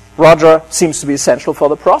 And Roger seems to be essential for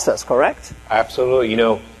the process, correct? Absolutely. You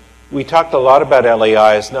know, we talked a lot about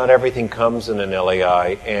LAIs. Not everything comes in an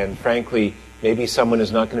LAI, and frankly, maybe someone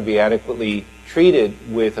is not going to be adequately treated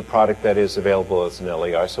with a product that is available as an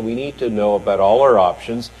LAI. So we need to know about all our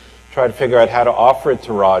options, try to figure out how to offer it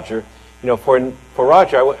to Roger. You know, for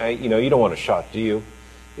Roger, you know, you don't want a shot, do you?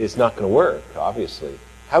 It's not going to work, obviously.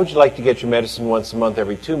 How would you like to get your medicine once a month,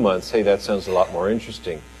 every 2 months? Hey, that sounds a lot more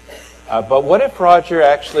interesting. But what if Roger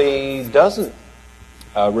actually doesn't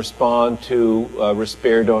respond to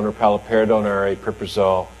risperidone or paliperidone or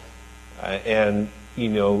aripiprazole, and you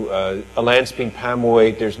know, olanzapine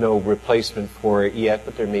pamoate, there's no replacement for it yet,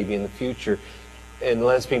 but there may be in the future. And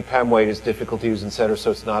olanzapine pamoate is difficult to use, etc.,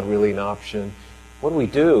 so it's not really an option. What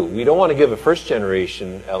do? We don't want to give a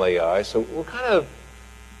first-generation LAI, so we're kind of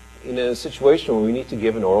in a situation where we need to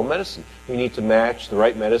give an oral medicine. We need to match the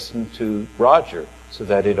right medicine to Roger so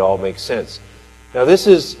that it all makes sense. Now, this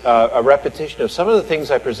is a repetition of some of the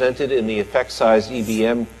things I presented in the effect size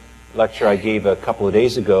EBM lecture I gave a couple of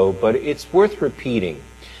days ago, but it's worth repeating.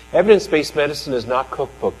 Evidence-based medicine is not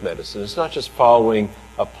cookbook medicine. It's not just following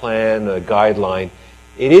a plan, a guideline.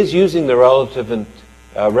 It is using the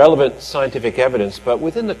relevant scientific evidence, but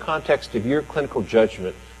within the context of your clinical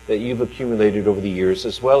judgment that you've accumulated over the years,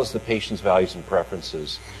 as well as the patient's values and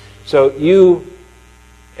preferences. So you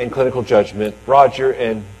and clinical judgment, Roger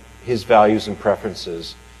and his values and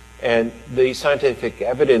preferences, And the scientific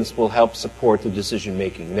evidence will help support the decision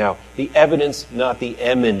making. Now, the evidence, not the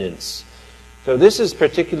eminence. So this is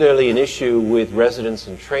particularly an issue with residents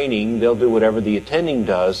in training. They'll do whatever the attending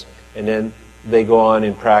does, and then they go on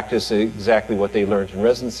and practice exactly what they learned in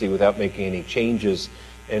residency without making any changes.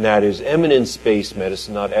 And that is eminence-based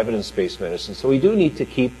medicine, not evidence-based medicine. So we do need to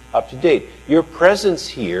keep up to date. Your presence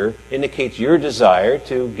here indicates your desire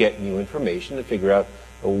to get new information and figure out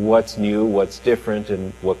what's new, what's different,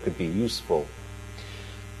 and what could be useful.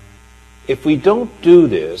 If we don't do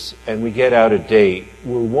this and we get out of date,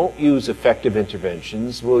 we won't use effective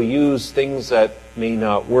interventions. We'll use things that may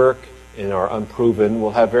not work and are unproven.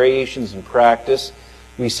 We'll have variations in practice.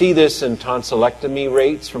 We see this in tonsillectomy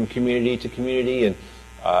rates from community to community, and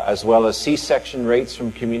as well as C-section rates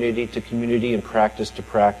from community to community and practice to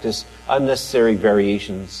practice, unnecessary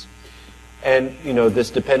variations. And,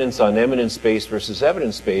 this dependence on eminence-based versus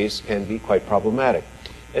evidence-based can be quite problematic.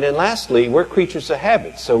 And then lastly, we're creatures of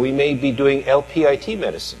habit, so we may be doing LPIT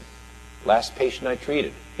medicine. Last patient I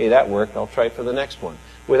treated. Hey, that worked, I'll try it for the next one,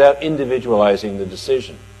 without individualizing the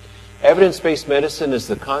decision. Evidence-based medicine is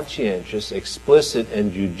the conscientious, explicit,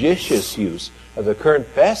 and judicious use of the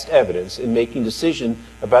current best evidence in making decisions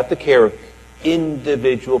about the care of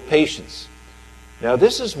individual patients. Now,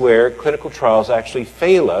 this is where clinical trials actually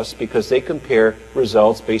fail us because they compare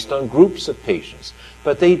results based on groups of patients.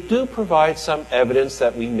 But they do provide some evidence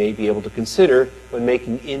that we may be able to consider when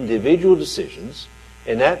making individual decisions,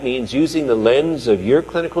 and that means using the lens of your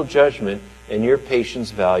clinical judgment and your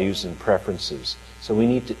patient's values and preferences. So we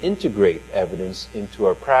need to integrate evidence into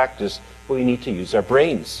our practice, but we need to use our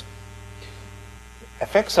brains.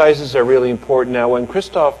 Effect sizes are really important. Now, when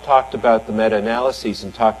Christoph talked about the meta-analyses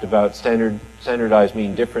and talked about standardized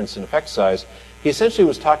mean difference in effect size, he essentially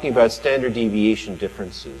was talking about standard deviation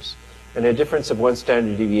differences. And a difference of one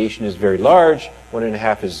standard deviation is very large,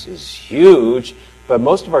 1.5 is huge, but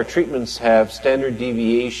most of our treatments have standard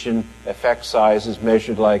deviation effect sizes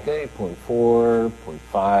measured like 0.4,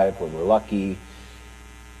 0.5 when we're lucky.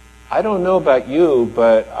 I don't know about you,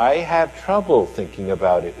 but I have trouble thinking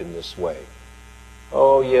about it in this way.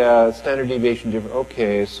 Oh yeah, standard deviation different.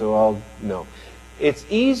 Okay, so no. It's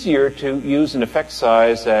easier to use an effect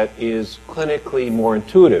size that is clinically more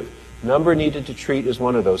intuitive. Number needed to treat is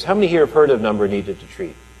one of those. How many here have heard of number needed to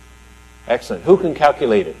treat? Excellent. Who can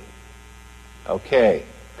calculate it? Okay,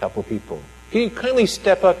 a couple people. Can you kindly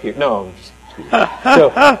step up here? No, I'm just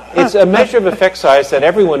so it's a measure of effect size that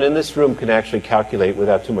everyone in this room can actually calculate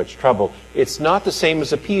without too much trouble. It's not the same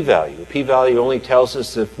as a p-value. A p-value only tells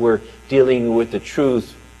us if we're dealing with the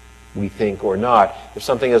truth, we think, or not. If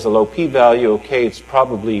something has a low p-value, okay, it's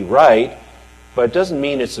probably right, but it doesn't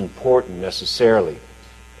mean it's important necessarily.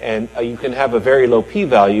 And you can have a very low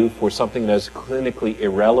p-value for something that's clinically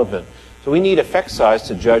irrelevant. So we need effect size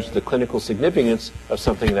to judge the clinical significance of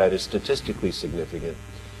something that is statistically significant.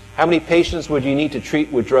 How many patients would you need to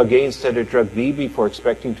treat with drug A instead of drug B before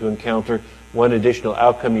expecting to encounter one additional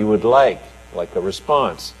outcome you would like a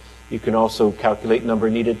response? You can also calculate number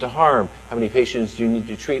needed to harm. How many patients do you need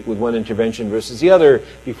to treat with one intervention versus the other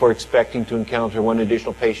before expecting to encounter one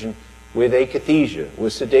additional patient with akathisia,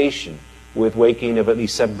 with sedation, with weight gain of at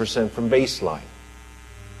least 7% from baseline?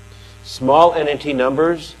 Small NNT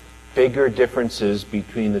numbers, bigger differences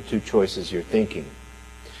between the two choices you're thinking.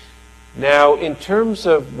 Now, in terms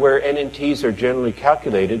of where NNTs are generally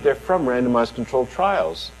calculated, they're from randomized controlled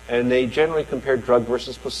trials, and they generally compare drug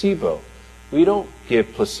versus placebo. We don't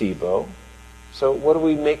give placebo, so what do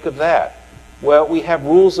we make of that? Well, we have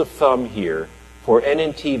rules of thumb here for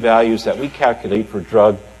NNT values that we calculate for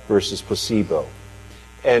drug versus placebo.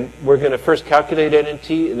 And we're going to first calculate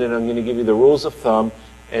NNT, and then I'm going to give you the rules of thumb,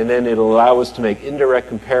 and then it'll allow us to make indirect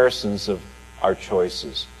comparisons of our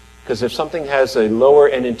choices. Because if something has a lower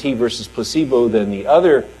NNT versus placebo than the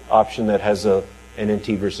other option that has a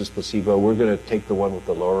NNT versus placebo, we're going to take the one with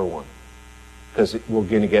the lower one. Because we're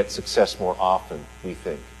going to get success more often, we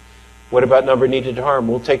think. What about number needed to harm?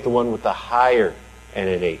 We'll take the one with the higher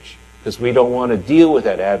NNH, because we don't want to deal with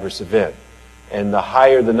that adverse event. And the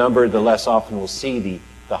higher the number, the less often we'll see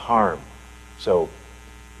the harm. So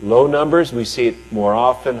low numbers, we see it more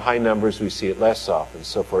often. High numbers, we see it less often.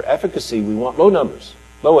 So for efficacy, we want low numbers.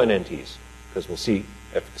 Low NNTs, because we'll see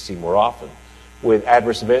efficacy more often. With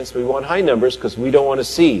adverse events, we want high numbers because we don't want to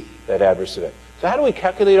see that adverse event. So how do we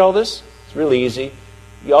calculate all this? It's really easy.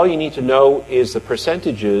 All you need to know is the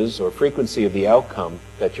percentages or frequency of the outcome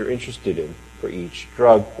that you're interested in for each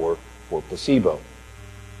drug or for placebo.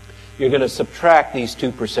 You're going to subtract these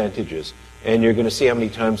two percentages, and you're going to see how many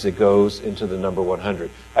times it goes into the number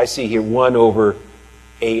 100. I see here 1 over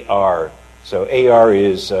AR. So AR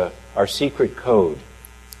is our secret code.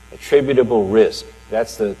 Attributable risk.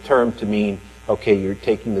 That's the term to mean, okay, you're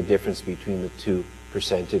taking the difference between the two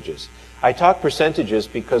percentages. I talk percentages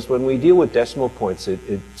because when we deal with decimal points,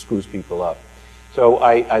 it screws people up. So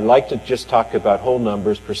I like to just talk about whole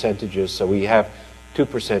numbers, percentages, so we have two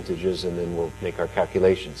percentages, and then we'll make our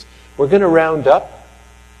calculations. We're going to round up,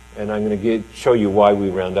 and I'm going to show you why we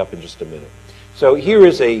round up in just a minute. So here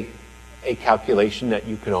is a calculation that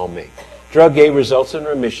you can all make. Drug A results in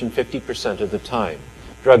remission 50% of the time.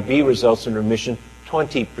 Drug B results in remission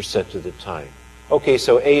 20% of the time. Okay,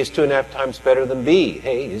 so A is 2.5 times better than B.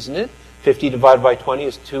 Hey, isn't it? 50 divided by 20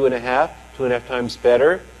 is 2.5. 2.5 times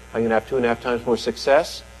better. I'm going to have 2.5 times more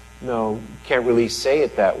success? No, you can't really say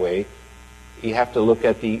it that way. You have to look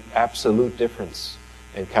at the absolute difference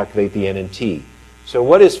and calculate the N and T. So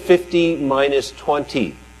what is 50 minus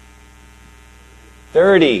 20?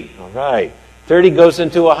 30. All right. 30 goes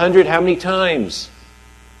into 100 how many times?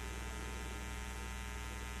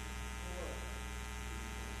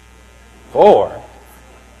 4.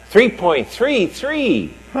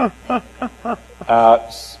 3.33.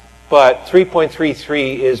 But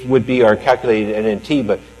 3.33 would be our calculated NNT,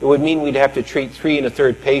 but it would mean we'd have to treat 3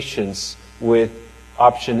 1/3 patients with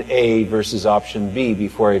option A versus option B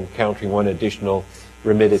before encountering one additional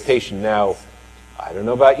remitted patient. Now, I don't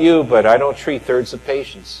know about you, but I don't treat thirds of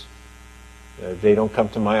patients. They don't come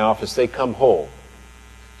to my office. They come whole.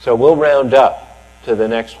 So we'll round up to the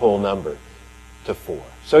next whole number, to 4.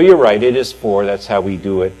 So you're right, it is 4. That's how we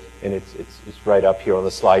do it, and it's right up here on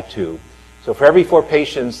the slide too. So for every 4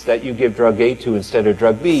 patients that you give drug A to instead of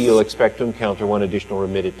drug B, you'll expect to encounter one additional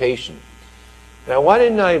remitted patient. Now, why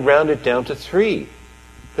didn't I round it down to 3?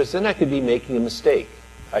 Because then I could be making a mistake.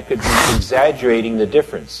 I could be exaggerating the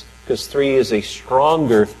difference, because 3 is a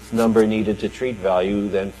stronger number needed to treat value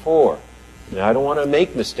than 4. Now, I don't want to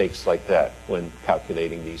make mistakes like that when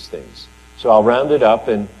calculating these things. So I'll round it up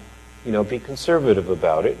and, be conservative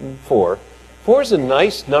about it. And 4. 4 is a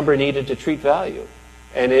nice number needed to treat value.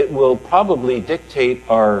 And it will probably dictate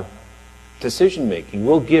our decision making.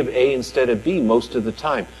 We'll give A instead of B most of the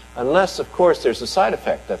time. Unless, of course, there's a side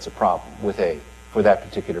effect that's a problem with A for that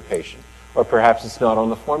particular patient. Or perhaps it's not on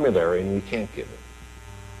the formulary and we can't give it.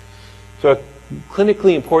 So a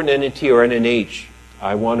clinically important NNT or NNH,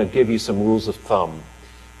 I want to give you some rules of thumb.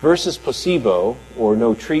 Versus placebo or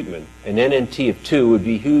no treatment, an NNT of 2 would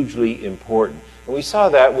be hugely important. And we saw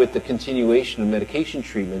that with the continuation of medication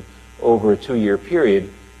treatment over a 2-year period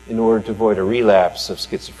in order to avoid a relapse of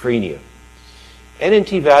schizophrenia.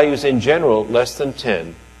 NNT values in general, less than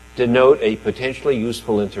 10, denote a potentially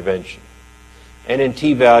useful intervention.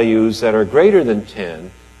 NNT values that are greater than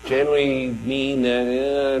 10 generally mean that,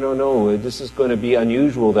 I don't know, this is going to be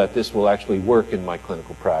unusual that this will actually work in my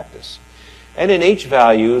clinical practice. NNH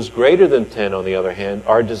values greater than 10, on the other hand,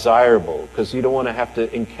 are desirable because you don't want to have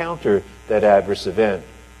to encounter that adverse event.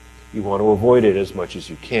 You want to avoid it as much as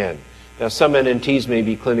you can. Now, some NNTs may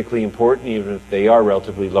be clinically important, even if they are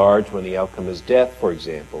relatively large, when the outcome is death, for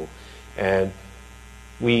example. And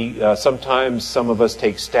we sometimes, some of us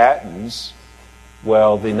take statins.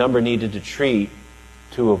 Well, the number needed to treat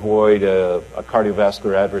to avoid a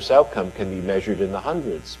cardiovascular adverse outcome can be measured in the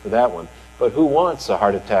hundreds for that one. But who wants a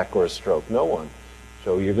heart attack or a stroke? No one.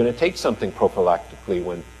 So you're going to take something prophylactically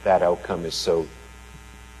when that outcome is so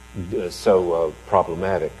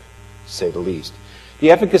problematic, to say the least. The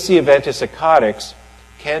efficacy of antipsychotics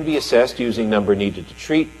can be assessed using number needed to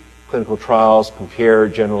treat. Clinical trials compare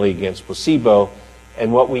generally against placebo.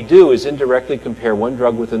 And what we do is indirectly compare one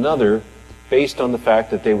drug with another based on the fact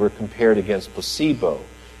that they were compared against placebo.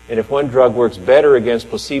 And if one drug works better against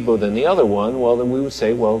placebo than the other one, well, then we would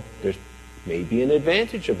say, well, there's maybe an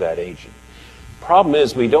advantage of that agent. Problem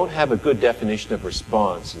is, we don't have a good definition of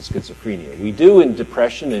response in schizophrenia. We do in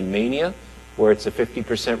depression and mania, where it's a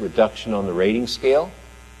 50% reduction on the rating scale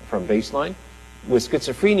from baseline. With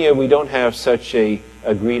schizophrenia, we don't have such a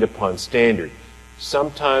agreed upon standard.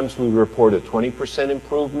 Sometimes we report a 20%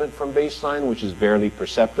 improvement from baseline, which is barely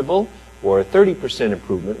perceptible, or a 30%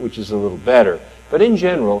 improvement, which is a little better. But in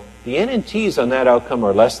general, the NNTs on that outcome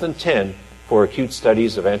are less than 10 for acute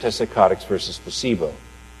studies of antipsychotics versus placebo.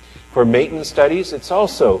 For maintenance studies, it's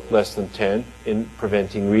also less than 10 in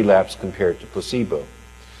preventing relapse compared to placebo.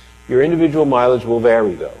 Your individual mileage will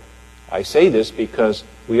vary, though. I say this because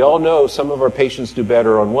we all know some of our patients do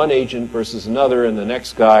better on one agent versus another, and the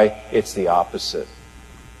next guy, it's the opposite.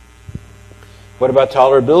 What about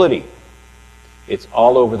tolerability? It's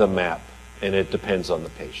all over the map, and it depends on the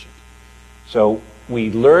patient. So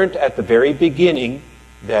we learned at the very beginning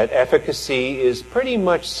that efficacy is pretty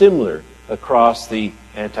much similar across the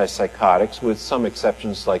antipsychotics, with some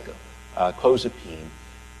exceptions like clozapine.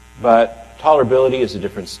 But Tolerability is a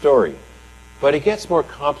different story. But it gets more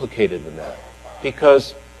complicated than that,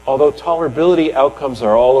 because although tolerability outcomes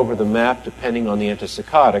are all over the map depending on the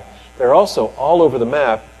antipsychotic, they're also all over the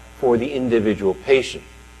map for the individual patient.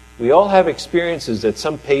 We all have experiences that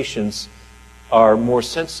some patients are more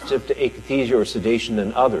sensitive to akathisia or sedation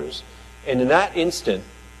than others. And in that instant,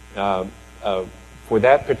 for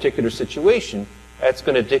that particular situation, that's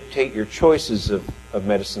going to dictate your choices of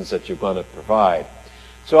medicines that you're going to provide.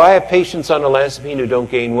 So I have patients on olanzapine who don't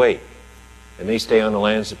gain weight, and they stay on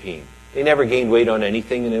olanzapine. They never gained weight on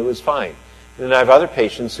anything, and it was fine. And then I have other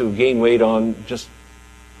patients who gain weight on just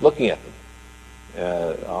looking at them.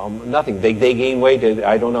 Nothing. They gain weight.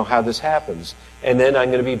 I don't know how this happens. And then I'm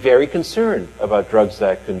going to be very concerned about drugs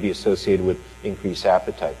that can be associated with increased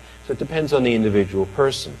appetite. So it depends on the individual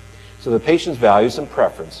person. So the patient's values and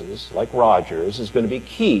preferences, like Roger's, is going to be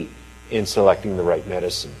key in selecting the right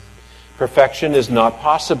medicine. Perfection is not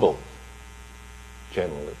possible,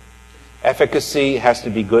 generally. Efficacy has to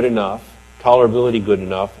be good enough, tolerability good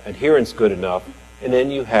enough, adherence good enough, and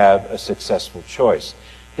then you have a successful choice.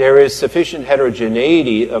 There is sufficient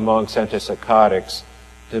heterogeneity amongst antipsychotics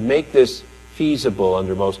to make this feasible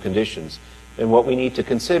under most conditions. And what we need to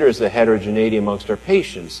consider is the heterogeneity amongst our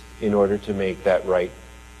patients in order to make that right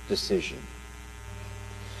decision.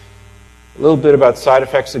 A little bit about side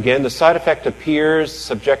effects again. The side effect appears,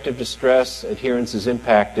 subjective distress, adherence is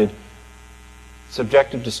impacted.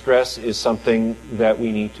 Subjective distress is something that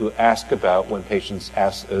we need to ask about when patients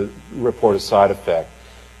report a side effect.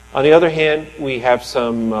 On the other hand, we have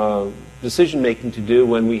some decision-making to do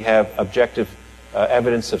when we have objective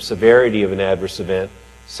evidence of severity of an adverse event,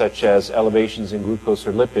 such as elevations in glucose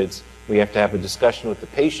or lipids. We have to have a discussion with the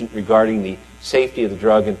patient regarding the safety of the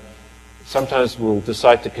drug, and sometimes we'll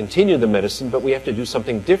decide to continue the medicine, but we have to do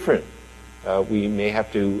something different. We may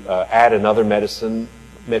have to add another medicine,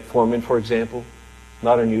 metformin, for example.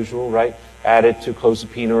 Not unusual, right? Add it to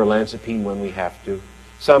clozapine or olanzapine when we have to.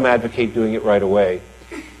 Some advocate doing it right away.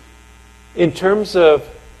 In terms of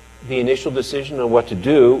the initial decision on what to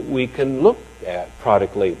do, we can look at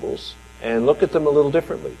product labels and look at them a little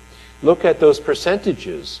differently. Look at those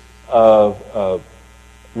percentages of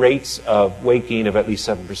rates of weight gain of at least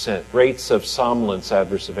 7%, rates of somnolence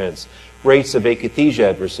adverse events, rates of akathisia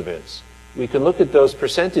adverse events. We can look at those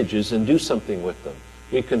percentages and do something with them.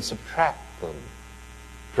 We can subtract them.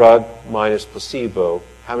 Drug minus placebo,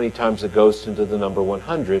 how many times it goes into the number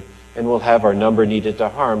 100, and we'll have our number needed to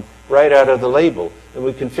harm right out of the label. And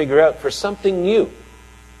we can figure out for something new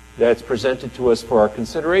that's presented to us for our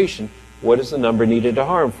consideration, what is the number needed to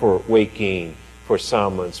harm for weight gain, for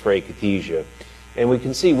somnolence, for akathisia. And we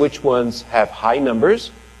can see which ones have high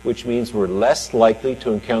numbers, which means we're less likely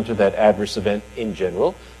to encounter that adverse event in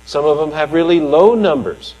general. Some of them have really low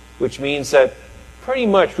numbers, which means that pretty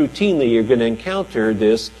much routinely you're going to encounter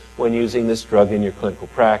this when using this drug in your clinical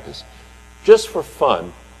practice. Just for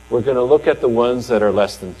fun, we're going to look at the ones that are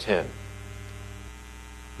less than 10.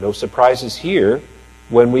 No surprises here.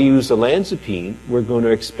 When we use olanzapine, we're going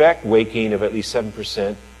to expect weight gain of at least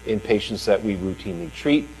 7% in patients that we routinely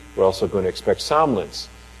treat. We're also going to expect somnolence.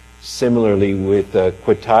 Similarly, with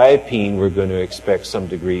quetiapine, we're going to expect some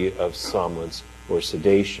degree of somnolence or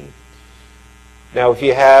sedation. Now, if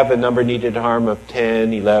you have a number needed to harm of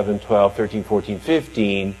 10, 11, 12, 13, 14,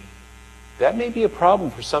 15, that may be a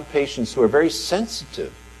problem for some patients who are very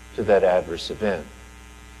sensitive to that adverse event.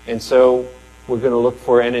 And so we're going to look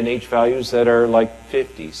for NNH values that are like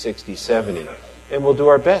 50, 60, 70. And we'll do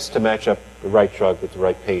our best to match up the right drug with the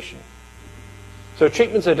right patient. So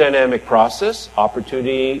treatment's a dynamic process.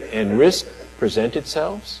 Opportunity and risk present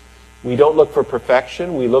itself. We don't look for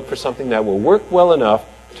perfection. We look for something that will work well enough,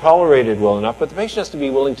 tolerated well enough, but the patient has to be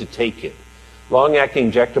willing to take it.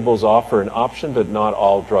 Long-acting injectables offer an option, but not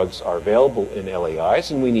all drugs are available in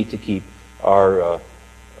LAIs, and we need to keep our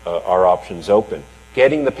options open.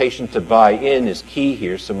 Getting the patient to buy in is key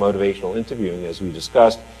here, so motivational interviewing, as we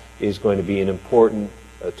discussed, is going to be an important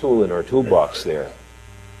tool in our toolbox there.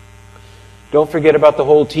 Don't forget about the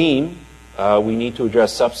whole team. We need to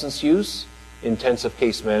address substance use. Intensive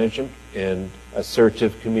case management and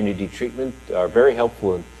assertive community treatment are very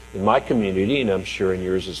helpful in my community, and I'm sure in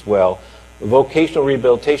yours as well. Vocational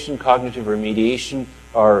rehabilitation, cognitive remediation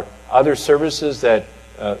are other services that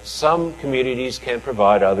some communities can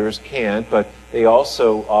provide, others can't, but they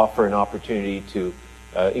also offer an opportunity to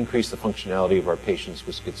increase the functionality of our patients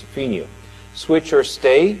with schizophrenia. Switch or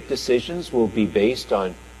stay decisions will be based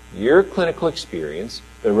on your clinical experience,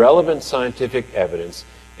 the relevant scientific evidence,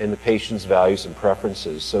 and the patient's values and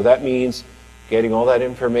preferences. So that means getting all that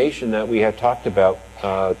information that we have talked about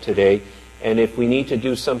today And if we need to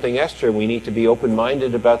do something extra, we need to be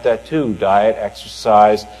open-minded about that too. Diet,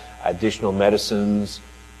 exercise, additional medicines,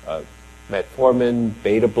 metformin,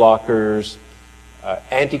 beta blockers,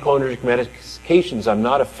 anticholinergic medications I'm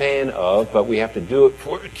not a fan of, but we have to do it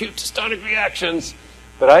for acute dystonic reactions.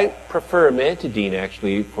 But I prefer amantadine,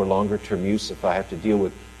 actually, for longer-term use if I have to deal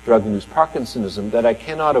with drug-induced Parkinsonism that I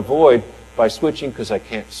cannot avoid by switching because I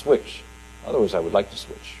can't switch. Otherwise, I would like to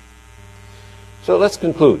switch. So let's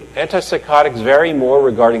conclude. Antipsychotics vary more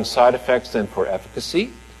regarding side effects than for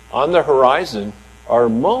efficacy. On the horizon are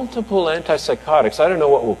multiple antipsychotics. I don't know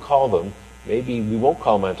what we'll call them. Maybe we won't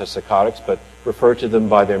call them antipsychotics, but refer to them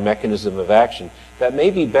by their mechanism of action that may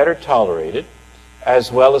be better tolerated,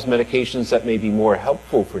 as well as medications that may be more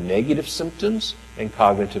helpful for negative symptoms and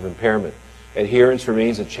cognitive impairment. Adherence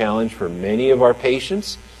remains a challenge for many of our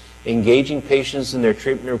patients. Engaging patients in their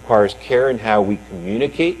treatment requires care in how we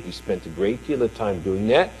communicate. We spent a great deal of time doing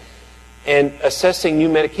that. And assessing new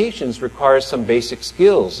medications requires some basic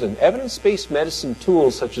skills. And evidence-based medicine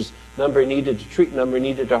tools such as number needed to treat, number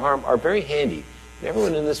needed to harm are very handy. And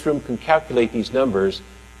everyone in this room can calculate these numbers,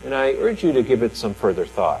 and I urge you to give it some further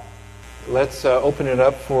thought. Let's open it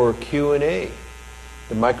up for Q&A.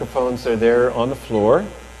 The microphones are there on the floor.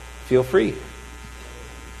 Feel free.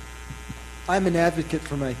 I'm an advocate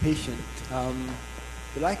for my patient,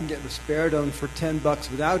 but I can get risperidone for $10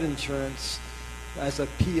 without insurance as a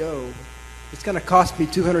PO. It's going to cost me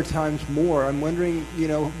 200 times more. I'm wondering,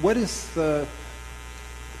 what is the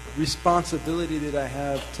responsibility that I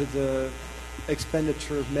have to the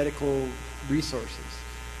expenditure of medical resources?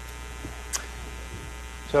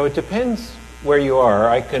 So it depends where you are.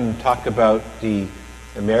 I can talk about the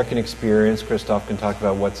American experience. Christoph can talk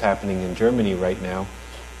about what's happening in Germany right now.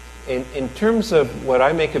 In terms of what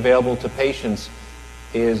I make available to patients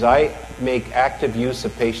is I make active use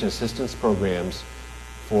of patient assistance programs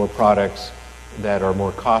for products that are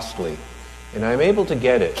more costly. And I'm able to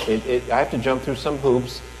get it. I have to jump through some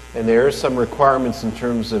hoops, and there are some requirements in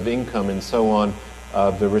terms of income and so on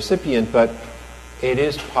of the recipient, but it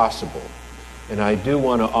is possible. And I do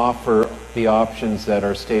want to offer the options that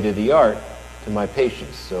are state-of-the-art to my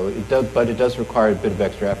patients. So it does require a bit of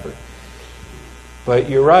extra effort. But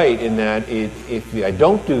you're right in that if I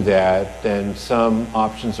don't do that, then some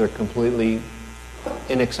options are completely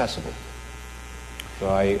inaccessible. So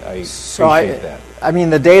I appreciate that. I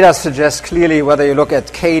mean, the data suggests clearly, whether you look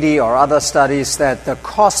at CADI or other studies, that the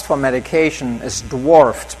cost for medication is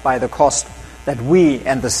dwarfed by the cost that we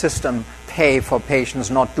and the system pay for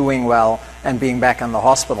patients not doing well and being back in the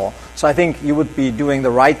hospital. So I think you would be doing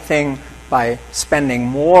the right thing by spending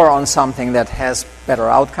more on something that has better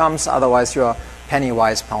outcomes. Otherwise, you're penny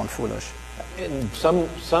wise, pound foolish. In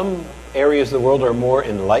some areas of the world are more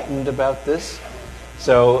enlightened about this.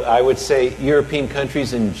 So I would say European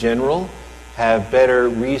countries in general have better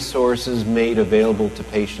resources made available to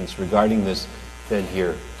patients regarding this than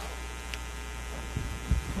here.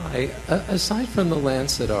 Hi. Aside from the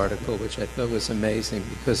Lancet article, which I thought was amazing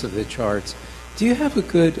because of the charts, do you have a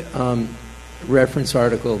good reference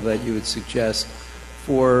article that you would suggest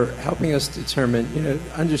for helping us determine,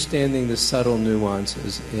 understanding the subtle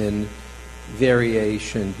nuances in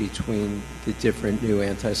variation between the different new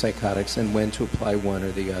antipsychotics and when to apply one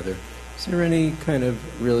or the other? Is there any kind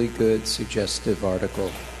of really good suggestive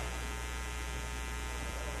article?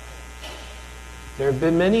 There have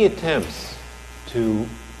been many attempts to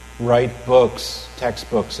write books,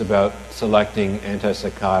 textbooks about selecting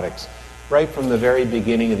antipsychotics. Right from the very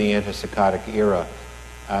beginning of the antipsychotic era,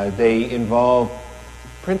 they involve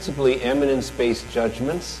principally eminence-based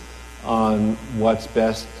judgments on what's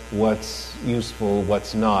best, what's useful,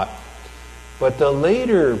 what's not. But the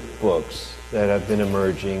later books that have been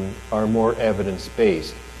emerging are more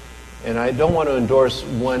evidence-based. And I don't want to endorse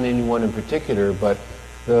anyone in particular, but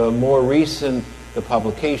the more recent the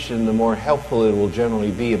publication, the more helpful it will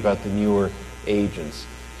generally be about the newer agents.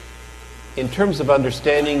 In terms of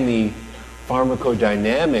understanding the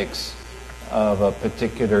pharmacodynamics of a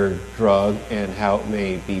particular drug and how it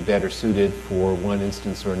may be better suited for one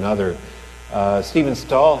instance or another, Stephen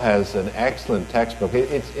Stahl has an excellent textbook.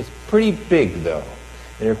 It's pretty big, though.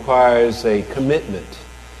 It requires a commitment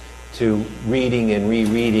to reading and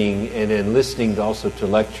rereading and then listening also to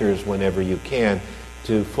lectures whenever you can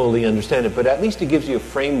to fully understand it. But at least it gives you a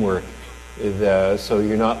framework so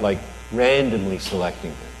you're not like randomly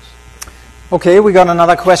selecting things. Okay, we got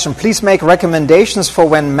another question. Please make recommendations for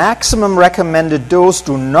when maximum recommended dose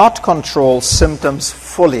do not control symptoms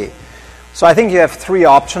fully. So I think you have three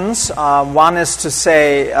options. One is to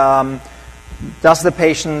say, does the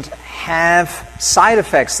patient have side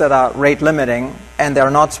effects that are rate limiting and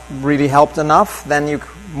they're not really helped enough? Then you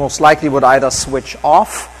most likely would either switch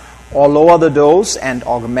off or lower the dose and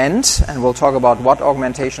augment, and we'll talk about what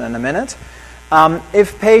augmentation in a minute.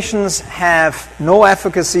 If patients have no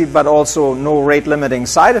efficacy but also no rate-limiting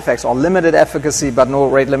side effects, or limited efficacy but no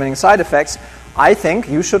rate-limiting side effects, I think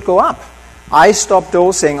you should go up. I stop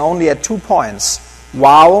dosing only at 2 points,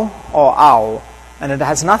 wow or ow, and it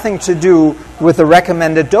has nothing to do with the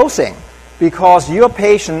recommended dosing, because your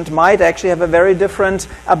patient might actually have a very different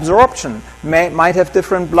absorption, might have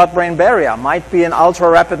different blood-brain barrier, might be an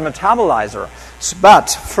ultra-rapid metabolizer. But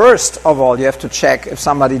first of all, you have to check if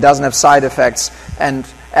somebody doesn't have side effects and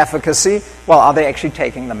efficacy. Well, are they actually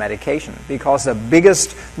taking the medication? Because the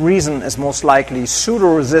biggest reason is most likely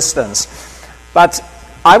pseudo-resistance. But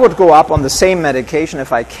I would go up on the same medication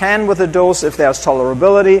if I can with the dose, if there's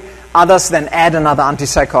tolerability. Others then add another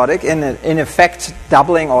antipsychotic, in effect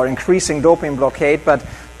doubling or increasing dopamine blockade, but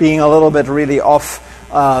being a little bit really off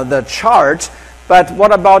the chart. But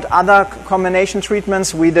what about other combination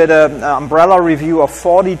treatments? We did an umbrella review of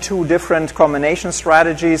 42 different combination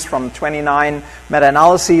strategies from 29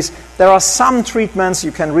 meta-analyses. There are some treatments,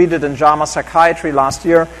 you can read it in JAMA Psychiatry last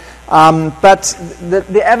year, but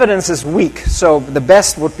the evidence is weak. So the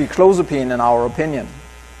best would be clozapine in our opinion.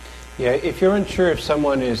 Yeah, if you're unsure if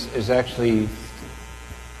someone is actually,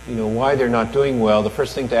 why they're not doing well, the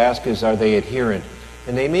first thing to ask is, are they adherent?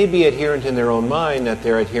 And they may be adherent in their own mind that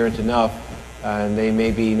they're adherent enough, and they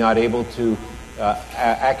may be not able to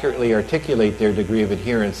accurately articulate their degree of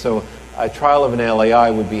adherence. So a trial of an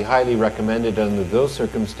LAI would be highly recommended under those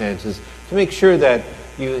circumstances to make sure that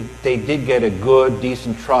they did get a good,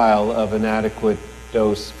 decent trial of an adequate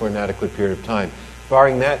dose for an adequate period of time.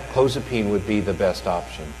 Barring that, clozapine would be the best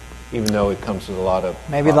option, even though it comes with a lot of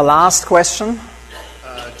Maybe the last question?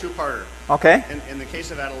 Two-parter. Okay. In the case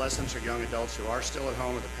of adolescents or young adults who are still at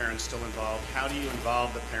home with the parents still involved, how do you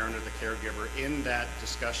involve the parent or the caregiver in that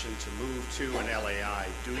discussion to move to an LAI?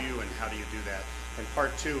 Do you, and how do you do that? And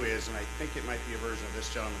part two is, and I think it might be a version of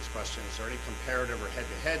this gentleman's question, is there any comparative or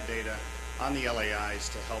head-to-head data on the LAIs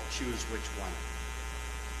to help choose which one?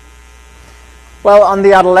 Well, on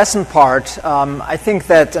the adolescent part, I think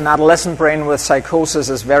that an adolescent brain with psychosis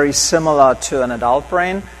is very similar to an adult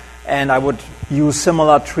brain, and I would use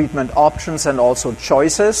similar treatment options and also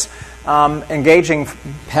choices. Engaging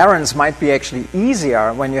parents might be actually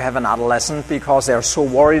easier when you have an adolescent because they're so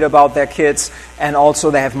worried about their kids, and also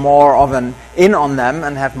they have more of an in on them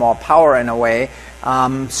and have more power in a way.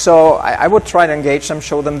 So I would try to engage them,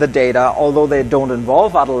 show them the data, although they don't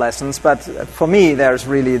involve adolescents. But for me, there's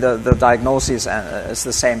really the diagnosis is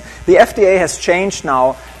the same. The FDA has changed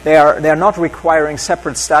now. They're not requiring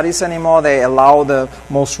separate studies anymore. They allow the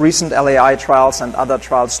most recent LAI trials and other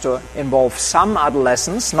trials to involve some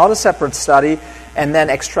adolescents, not a separate study, and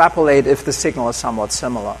then extrapolate if the signal is somewhat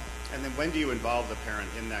similar. And then when do you involve the parent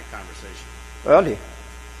in that conversation? Early.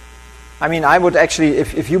 I mean, I would actually,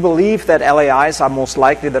 if you believe that LAIs are most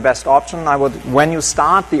likely the best option, I would, when you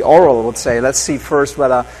start the oral, would say, let's see first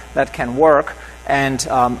whether that can work. And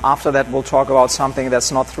after that, we'll talk about something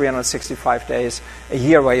that's not 365 days a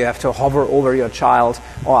year where you have to hover over your child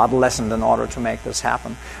or adolescent in order to make this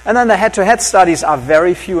happen. And then the head-to-head studies are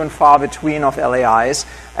very few and far between of LAIs.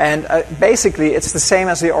 And basically, it's the same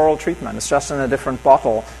as the oral treatment. It's just in a different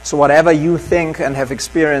bottle. So whatever you think and have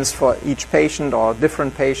experienced for each patient or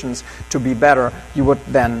different patients to be better, you would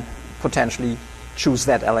then potentially choose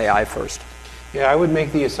that LAI first. Yeah, I would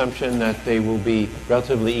make the assumption that they will be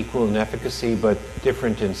relatively equal in efficacy but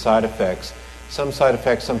different in side effects. Some side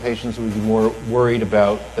effects some patients would be more worried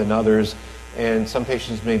about than others, and some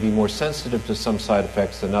patients may be more sensitive to some side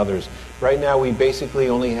effects than others. Right now we basically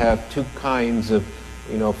only have two kinds of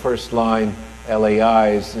first-line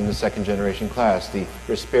LAIs in the second-generation class, the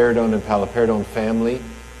risperidone and paliperidone family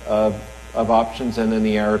of options, and then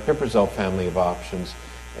the aripiprazole family of options.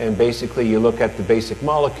 And basically you look at the basic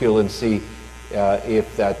molecule and see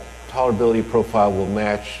if that tolerability profile will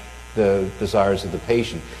match the desires of the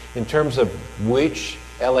patient. In terms of which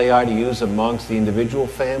LAI to use amongst the individual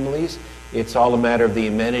families, it's all a matter of the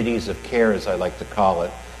amenities of care, as I like to call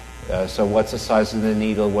it. So what's the size of the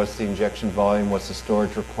needle, what's the injection volume, what's the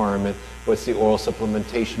storage requirement, what's the oral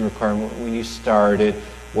supplementation requirement when you start it,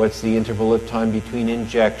 what's the interval of time between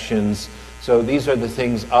injections. So these are the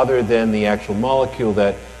things other than the actual molecule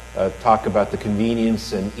that talk about the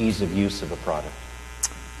convenience and ease of use of a product.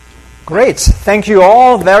 Great. Thank you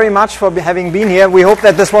all very much for having been here. We hope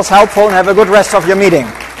that this was helpful, and have a good rest of your meeting.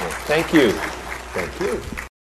 Thank you. Thank you.